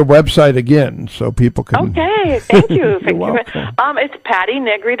we give your website again so people can... Okay, thank you. You're welcome. It's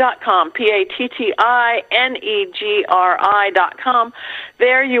pattinegri.com, PATTINEGRI.com.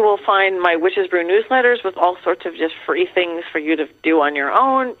 There you will find my Witches Brew newsletters with all sorts of just free things for you to do on your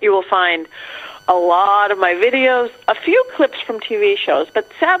own. You will find a lot of my videos, a few clips from TV shows, but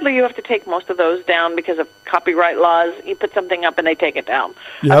sadly you have to take most of those down because of copyright laws. You put something up and they take it down.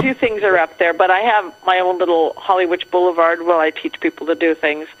 Yep. A few things are up there, but I have my own little Hollywood Boulevard where I teach people to do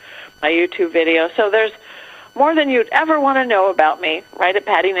things, my YouTube video. So there's more than you'd ever want to know about me right at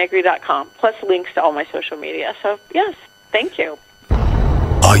pattinegri.com, plus links to all my social media. So, yes, thank you.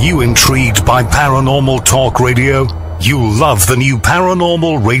 Are you intrigued by Paranormal Talk Radio? You'll love the new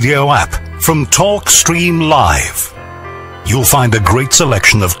Paranormal Radio app from TalkStream Live. You'll find a great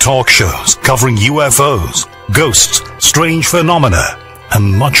selection of talk shows covering UFOs, ghosts, strange phenomena,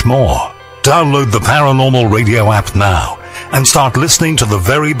 and much more. Download the Paranormal Radio app now and start listening to the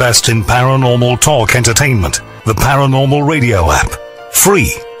very best in paranormal talk entertainment. The Paranormal Radio app,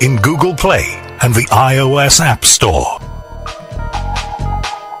 free in Google Play and the iOS App Store.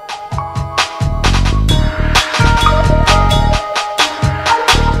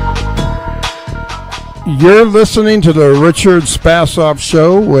 You're listening to the Richard Spasoff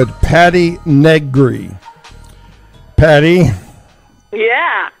Show with Patti Negri. Patti?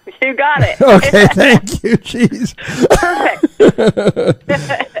 Yeah, you got it. Okay, thank you. Jeez.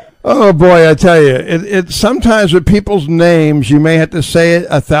 Perfect. Oh, boy, I tell you, it sometimes with people's names, you may have to say it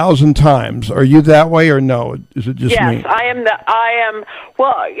 1,000 times. Are you that way or no? Is it just me? Yes, I am.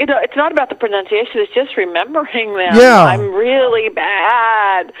 Well, it's not about the pronunciation. It's just remembering them. Yeah. I'm really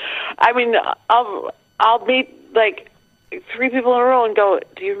bad. I mean, I'll meet like 3 people in a row and go,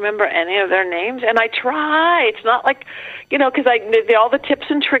 do you remember any of their names? And I try. It's not like, because all the tips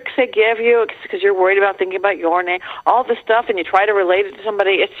and tricks they give you, because you're worried about thinking about your name, all the stuff, and you try to relate it to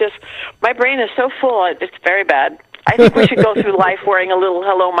somebody. It's just, my brain is so full, it's very bad. I think we should go through life wearing a little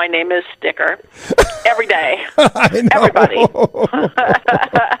 "Hello, my name is" sticker every day. I know. Everybody.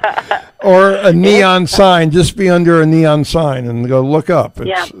 Or a neon sign. Just be under a neon sign and go look up.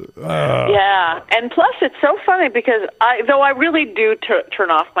 Yeah. And plus, it's so funny because though I really do turn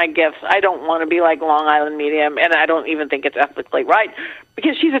off my gifts, I don't want to be like Long Island Medium, and I don't even think it's ethically right.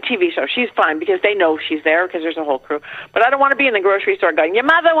 Because she's a TV show. She's fine because they know she's there because there's a whole crew. But I don't want to be in the grocery store going, your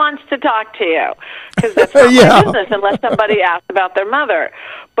mother wants to talk to you. Because that's not my business unless somebody asks about their mother.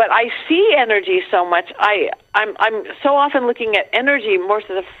 But I see energy so much. I'm so often looking at energy more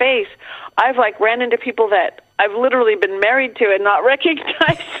to the face. I've ran into people that I've literally been married to and not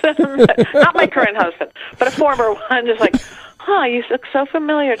recognized them. Not my current husband, but a former one. Just like, you look so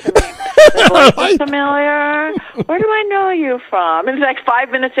familiar to me. This voice is familiar. Where do I know you from? And it's like 5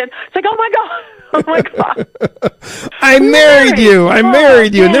 minutes in. It's like, oh my God. I married you. Damn.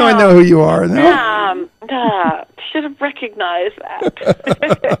 Now I know who you are. Should have recognized that.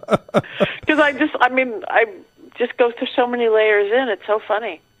 Because I just go through so many layers in. It's so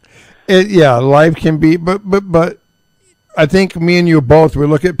funny. Life can be, but I think me and you both, we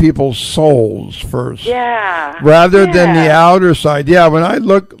look at people's souls first. Yeah. Rather than the outer side. Yeah, when I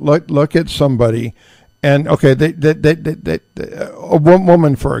look at somebody, and okay, a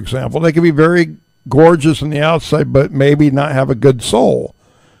woman, for example, they can be very gorgeous on the outside, but maybe not have a good soul.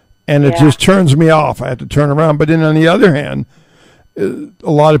 And it just turns me off. I have to turn around. But then on the other hand,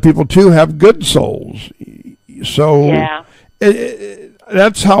 a lot of people too have good souls. So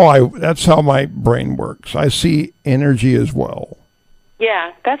that's how my brain works. I see energy as well.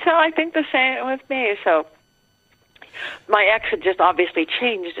 Yeah, that's how I think the same with me. So my ex had just obviously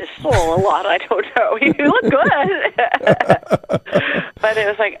changed his soul a lot. I don't know. He looked good. But it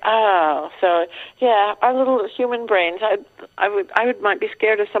was like, oh. So, yeah, our little human brains. I might be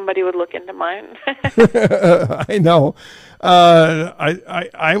scared if somebody would look into mine. I know.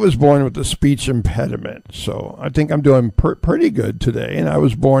 I was born with a speech impediment, so I think I'm doing pretty good today. And I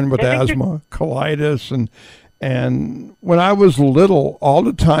was born with asthma, colitis, and when I was little, all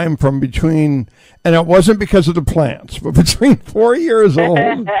the time from between, and it wasn't because of the plants, but between 4 years old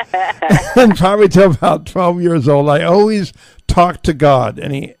and probably till about 12 years old, I always talked to God,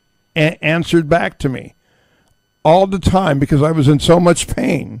 and he answered back to me all the time because I was in so much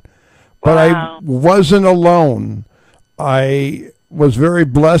pain. But I wasn't alone. I was very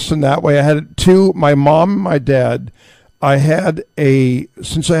blessed in that way. I had my mom and my dad.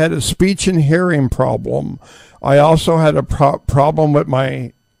 Since I had a speech and hearing problem, I also had a problem with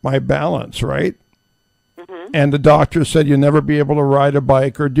my balance, right? Mm-hmm. And the doctor said you'll never be able to ride a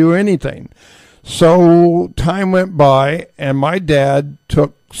bike or do anything. So time went by, and my dad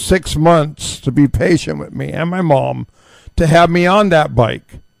took 6 months to be patient with me and my mom to have me on that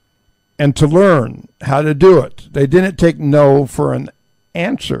bike and to learn how to do it. They didn't take no for an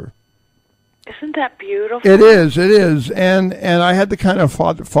answer. Isn't that beautiful? It is. And I had to kind of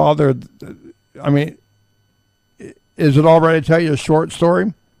father, I mean, is it all right to tell you a short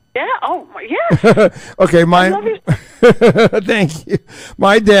story? Yeah. Oh, yeah. Okay. Thank you.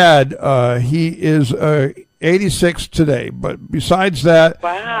 My dad, he is 86 today. But besides that,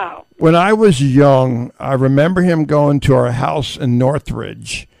 wow. When I was young, I remember him going to our house in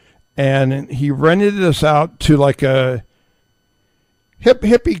Northridge, and he rented us out to like a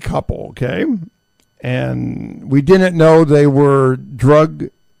hippie couple, okay? And we didn't know they were drug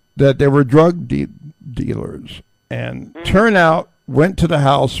dealers. And turn out, went to the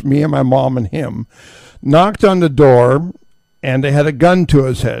house, me and my mom and him, knocked on the door, and they had a gun to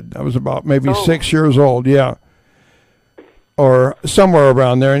his head. I was about maybe 6 years old, yeah. Or somewhere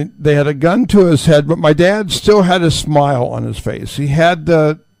around there. And they had a gun to his head, but my dad still had a smile on his face. He had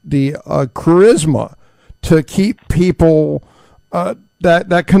the charisma to keep people,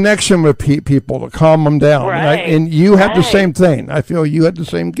 that connection with people, to calm them down. Right. And you had the same thing. I feel you had the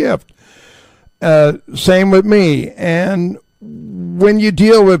same gift. Same with me. And when you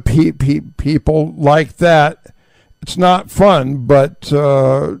deal with people like that, it's not fun, but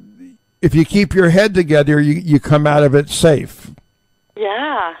if you keep your head together, you come out of it safe.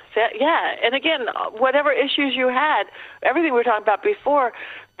 Yeah. And again, whatever issues you had, everything we were talking about before,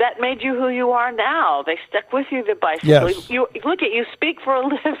 that made you who you are now. They stuck with you, the bicycle. Yes. You look at you speak for a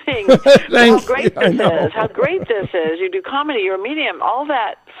living. Thanks. How great this is. How great this is. You do comedy, you're a medium. All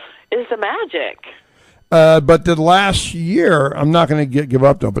that is the magic. But the last year, I'm not going to give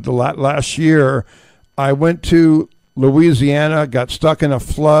up though, but the last year, I went to Louisiana, got stuck in a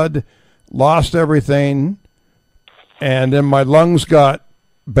flood, lost everything, and then my lungs got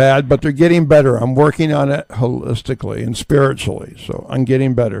bad, but they're getting better. I'm working on it holistically and spiritually, so I'm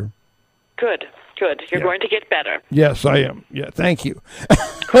getting better. Good. You're going to get better. Yes, I am. Yeah, thank you.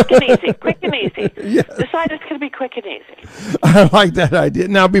 Quick and easy. Yes. Decide it's going to be quick and easy. I like that idea.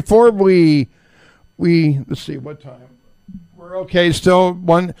 Now, before we let's see, what time? We're okay still.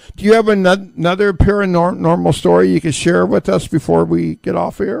 Do you have another paranormal story you can share with us before we get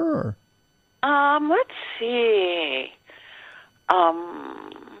off here? Or? Let's see.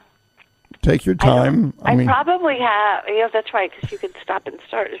 Take your time. I probably have. Yeah, that's right, because you can stop and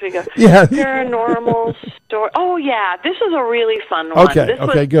start as we go. Yeah. Paranormal story. Oh, yeah. This is a really fun one.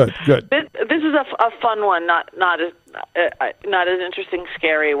 Okay. Good. This is a fun one, not as interesting,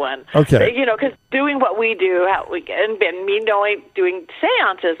 scary one. Okay. Because doing what we do, and me doing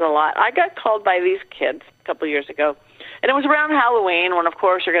seances a lot. I got called by these kids a couple of years ago. And it was around Halloween when, of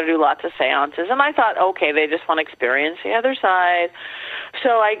course, you're going to do lots of seances. And I thought, okay, they just want to experience the other side. So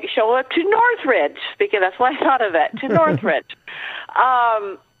I show up to Northridge, because that's what I thought of it, to Northridge.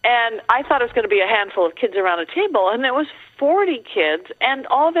 And I thought it was going to be a handful of kids around a table. And it was 40 kids and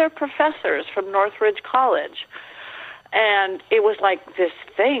all their professors from Northridge College. And it was like this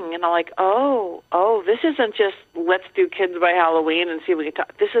thing, and I'm like, oh, this isn't just let's do kids by Halloween and see if we can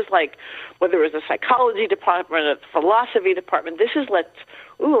talk. This is like, whether it was a psychology department, a philosophy department, this is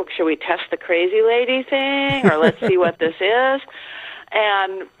should we test the crazy lady thing, or let's see what this is?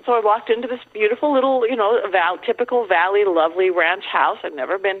 And so I walked into this beautiful little, typical valley, lovely ranch house I've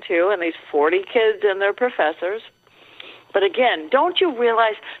never been to, and these 40 kids and their professors. But again, don't you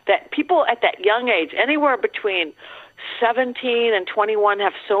realize that people at that young age, anywhere between 17 and 21,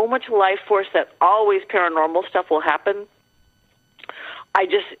 have so much life force that always paranormal stuff will happen?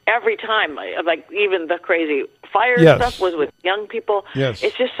 Every time, like even the crazy fire stuff was with young people. Yes.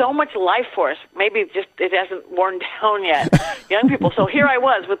 It's just so much life force. Maybe just it hasn't worn down yet. Young people. So here I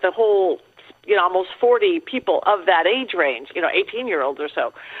was with the whole, almost 40 people of that age range, 18-year-olds or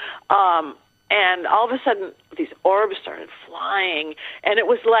so. And all of a sudden, these orbs started flying, and it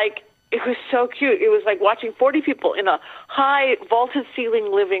was so cute. It was like watching 40 people in a high vaulted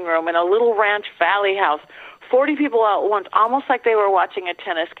ceiling living room in a little ranch valley house. 40 people out at once, almost like they were watching a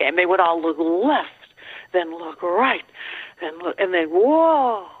tennis game. They would all look left, then look right, then look, and then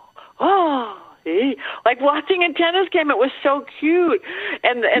whoa, like watching a tennis game. It was so cute.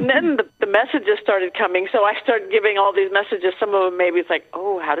 And then the messages started coming. So I started giving all these messages. Some of them maybe it's like,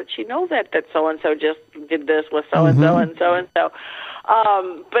 oh, how did she know that so-and-so just did this with so-and-so and so-and-so?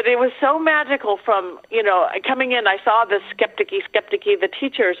 But it was so magical from, coming in, I saw the skeptic-y, the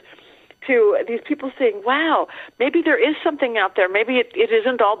teachers, to these people saying, wow, maybe there is something out there. Maybe it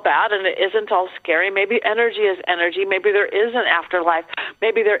isn't all bad and it isn't all scary. Maybe energy is energy. Maybe there is an afterlife.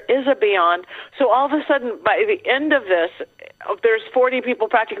 Maybe there is a beyond. So all of a sudden, by the end of this, there's 40 people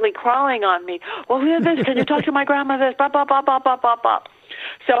practically crawling on me. Well, who is this? Can you talk to my grandma this? Bop, bop, bop, bop, bop, bop, bop.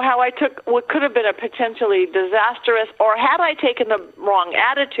 So how I took what could have been a potentially disastrous, or had I taken the wrong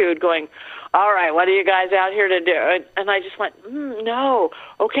attitude going, all right, what are you guys out here to do? And I just went, no,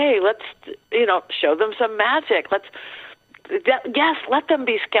 okay, let's, show them some magic. Yes, let them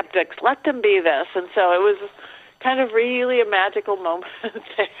be skeptics. Let them be this. And so it was kind of really a magical moment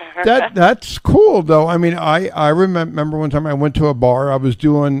there. That's cool, though. I mean, I remember one time I went to a bar. I was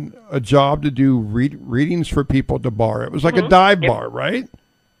doing a job to do readings for people at the bar. It was like a dive bar, right?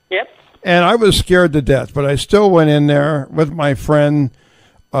 Yep. And I was scared to death, but I still went in there with my friend.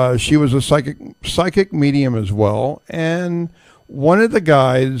 She was a psychic medium as well. And one of the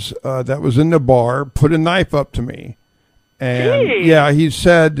guys that was in the bar put a knife up to me. And he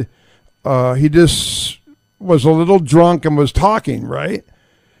said he just was a little drunk and was talking, right?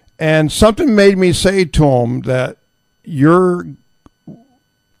 And something made me say to him that your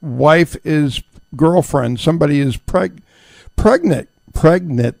wife is girlfriend, somebody is pregnant.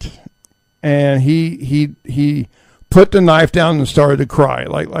 And he put the knife down and started to cry,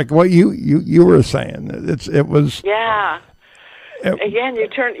 like what you were saying. It was again, you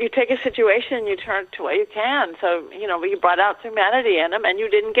take a situation and you turn to what you can. So you brought out humanity in them, and you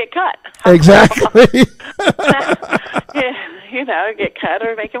didn't get cut. Exactly. Get cut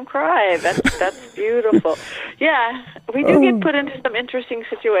or make them cry. That's beautiful. Yeah, we do get put into some interesting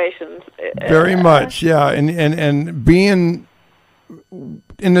situations. Very much, yeah, and being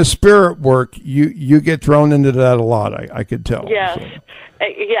in the spirit work, you get thrown into that a lot. I could tell. Yes,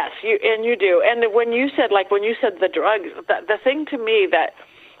 yes, you do. And when you said the drugs, the thing to me that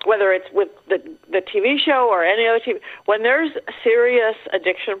whether it's with the TV show or any other TV, when there's serious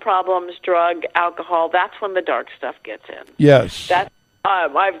addiction problems, drug, alcohol, that's when the dark stuff gets in. Yes.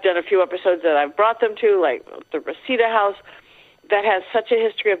 I've done a few episodes that I've brought them to, like the Reseda House, that has such a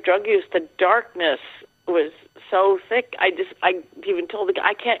history of drug use. The darkness was so thick. I even told the guy,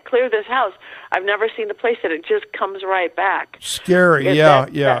 I can't clear this house. I've never seen a place that it just comes right back. Scary,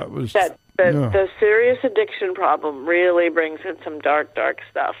 it was. The serious addiction problem really brings in some dark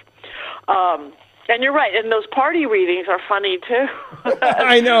stuff. And you're right, and those party readings are funny too.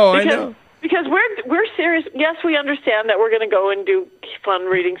 I know. Because we're serious. Yes, we understand that we're going to go and do fun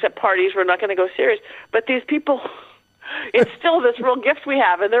readings at parties. We're not going to go serious. But these people, it's still this real gift we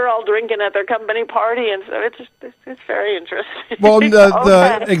have, and they're all drinking at their company party, and so it's very interesting. Well,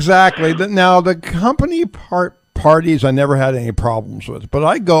 exactly. Now the company parties I never had any problems with, but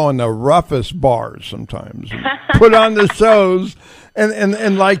I go in the roughest bars sometimes and put on the shows,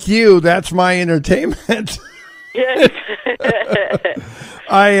 and like you, that's my entertainment. Yes.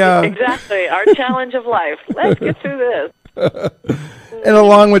 Exactly, our challenge of life. Let's get through this. And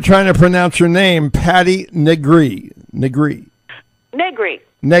along with trying to pronounce your name, Patti Negri. Negri.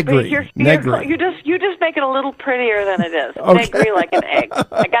 You just make it a little prettier than it is. Okay. Negri, like an egg.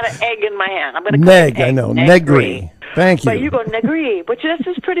 I got an egg in my hand. I'm going to Neg. I know. Negri. Thank you. But you go Negri, which is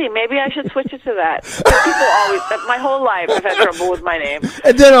just pretty. Maybe I should switch it to that. People always, my whole life, I've had trouble with my name.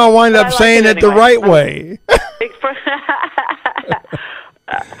 And then I'll wind up saying it the right way.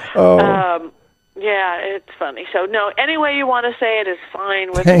 Yeah, it's funny. So no, any way you want to say it is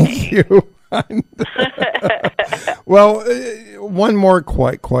fine with me. Thank you. Well, one more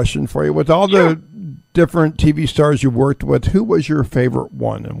question for you. With all the different TV stars you worked with, who was your favorite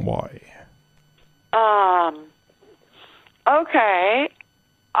one and why? Okay.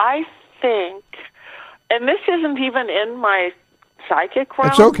 I think, and this isn't even in my psychic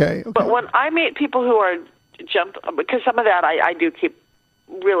realm. It's okay. But when I meet people who are because some of that I do keep,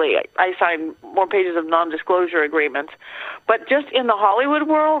 really, I sign more pages of non-disclosure agreements. But just in the Hollywood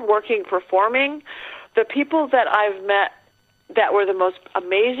world, performing, the people that I've met that were the most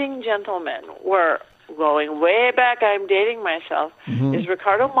amazing gentlemen were, going way back, I'm dating myself, is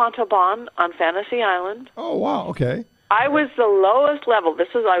Ricardo Montalban on Fantasy Island. Oh, wow, okay. I was the lowest level.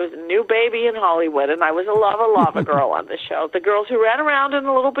 I was a new baby in Hollywood, and I was a lava girl on the show. The girls who ran around in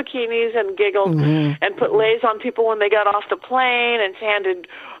the little bikinis and giggled and put lays on people when they got off the plane and handed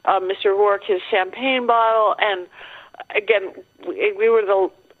Mr. Rourke his champagne bottle. And again, we were the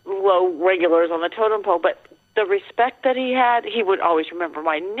low regulars on the totem pole, but the respect that he had, he would always remember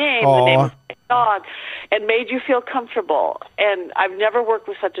my name, the name of my dog, and made you feel comfortable. And I've never worked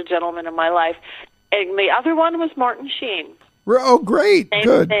with such a gentleman in my life. And the other one was Martin Sheen. Oh, great. Same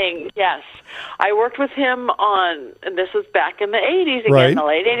Good. thing, yes. I worked with him on, and this was back in the 80s again, the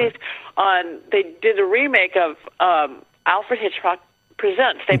late 80s, they did a remake of Alfred Hitchcock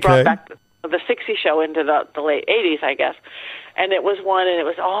Presents. They brought back the 60 show into the late 80s, I guess. And it was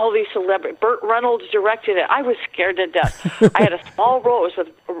all these celebrities. Burt Reynolds directed it. I was scared to death. I had a small role. It was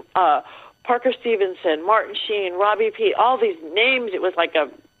with Parker Stevenson, Martin Sheen, Robbie P., all these names. It was like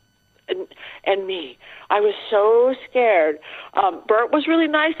and me. I was so scared. Burt was really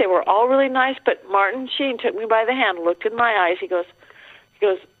nice. They were all really nice, but Martin Sheen took me by the hand, looked in my eyes. He goes,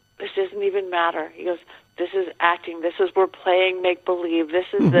 this doesn't even matter. He goes, this is acting. We're playing make-believe. This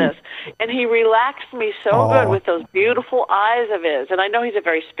is this. And he relaxed me so good with those beautiful eyes of his. And I know he's a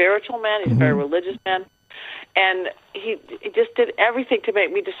very spiritual man. He's a very religious man. And he just did everything to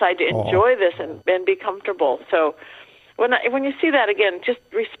make me decide to enjoy this and be comfortable. So when you see that again, just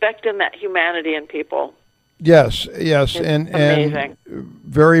respect in that humanity in people. Yes, it's amazing. And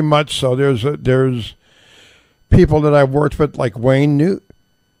very much so. There's people that I've worked with, like Wayne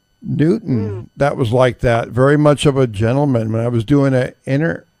Newton. That was like that. Very much of a gentleman. When I was doing an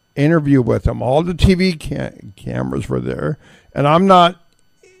interview with him, all the TV cameras were there, and I'm not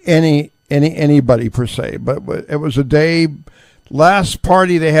anybody per se, but it was a day. Last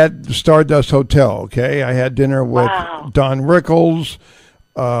party they had the Stardust Hotel, okay? I had dinner with Don Rickles,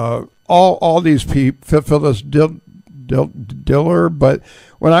 all these people, Phyllis Diller. But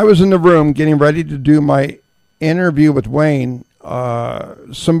when I was in the room getting ready to do my interview with Wayne,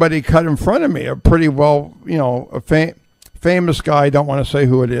 somebody cut in front of me, a pretty a famous guy. I don't want to say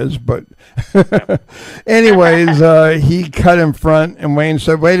who it is, but anyways, he cut in front, and Wayne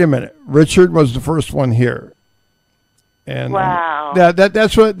said, wait a minute, Richard was the first one here. And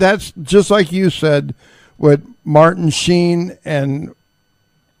that's just like you said with Martin Sheen and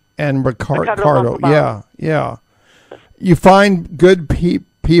Ricardo. Yeah. You find good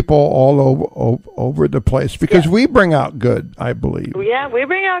people all over the place because we bring out good, I believe. Yeah, we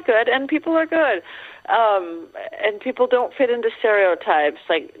bring out good, and people are good. And people don't fit into stereotypes,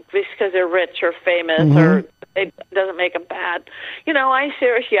 like just because they're rich or famous or it doesn't make them bad.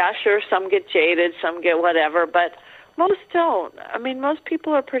 Sure, some get jaded, some get whatever, but most don't. I mean, most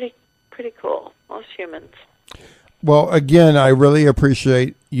people are pretty cool, most humans. Well, again, I really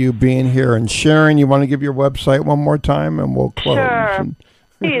appreciate you being here and sharing. You want to give your website one more time, and we'll close. Sure.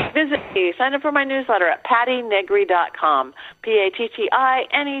 Please visit me. Sign up for my newsletter at pattinegri.com,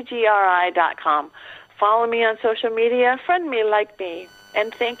 PATTINEGRI.com. Follow me on social media. Friend me, like me.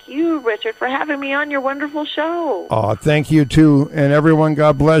 And thank you, Richard, for having me on your wonderful show. Thank you, too. And everyone,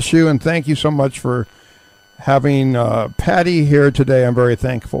 God bless you. And thank you so much for having Patti here today. I'm very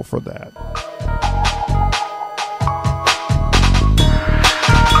thankful for that.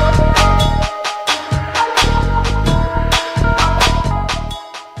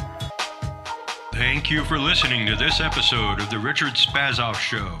 Thank you for listening to this episode of the Richard Spasoff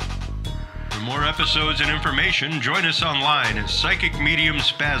Show. For more episodes and information, join us online at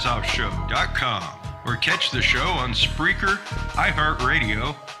psychicmediumspasoffshow.com or catch the show on Spreaker,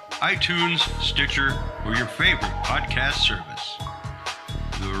 iHeartRadio, iTunes, Stitcher, or your favorite podcast service.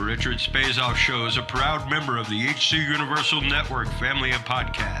 The Richard Spasoff Show is a proud member of the HC Universal Network family of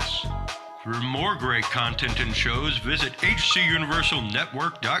podcasts. For more great content and shows, visit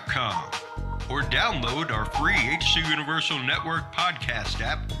hcuniversalnetwork.com or download our free HC Universal Network podcast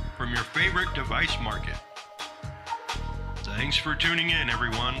app from your favorite device market. Thanks for tuning in,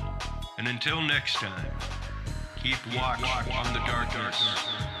 everyone, and until next time, keep watch on the darkness.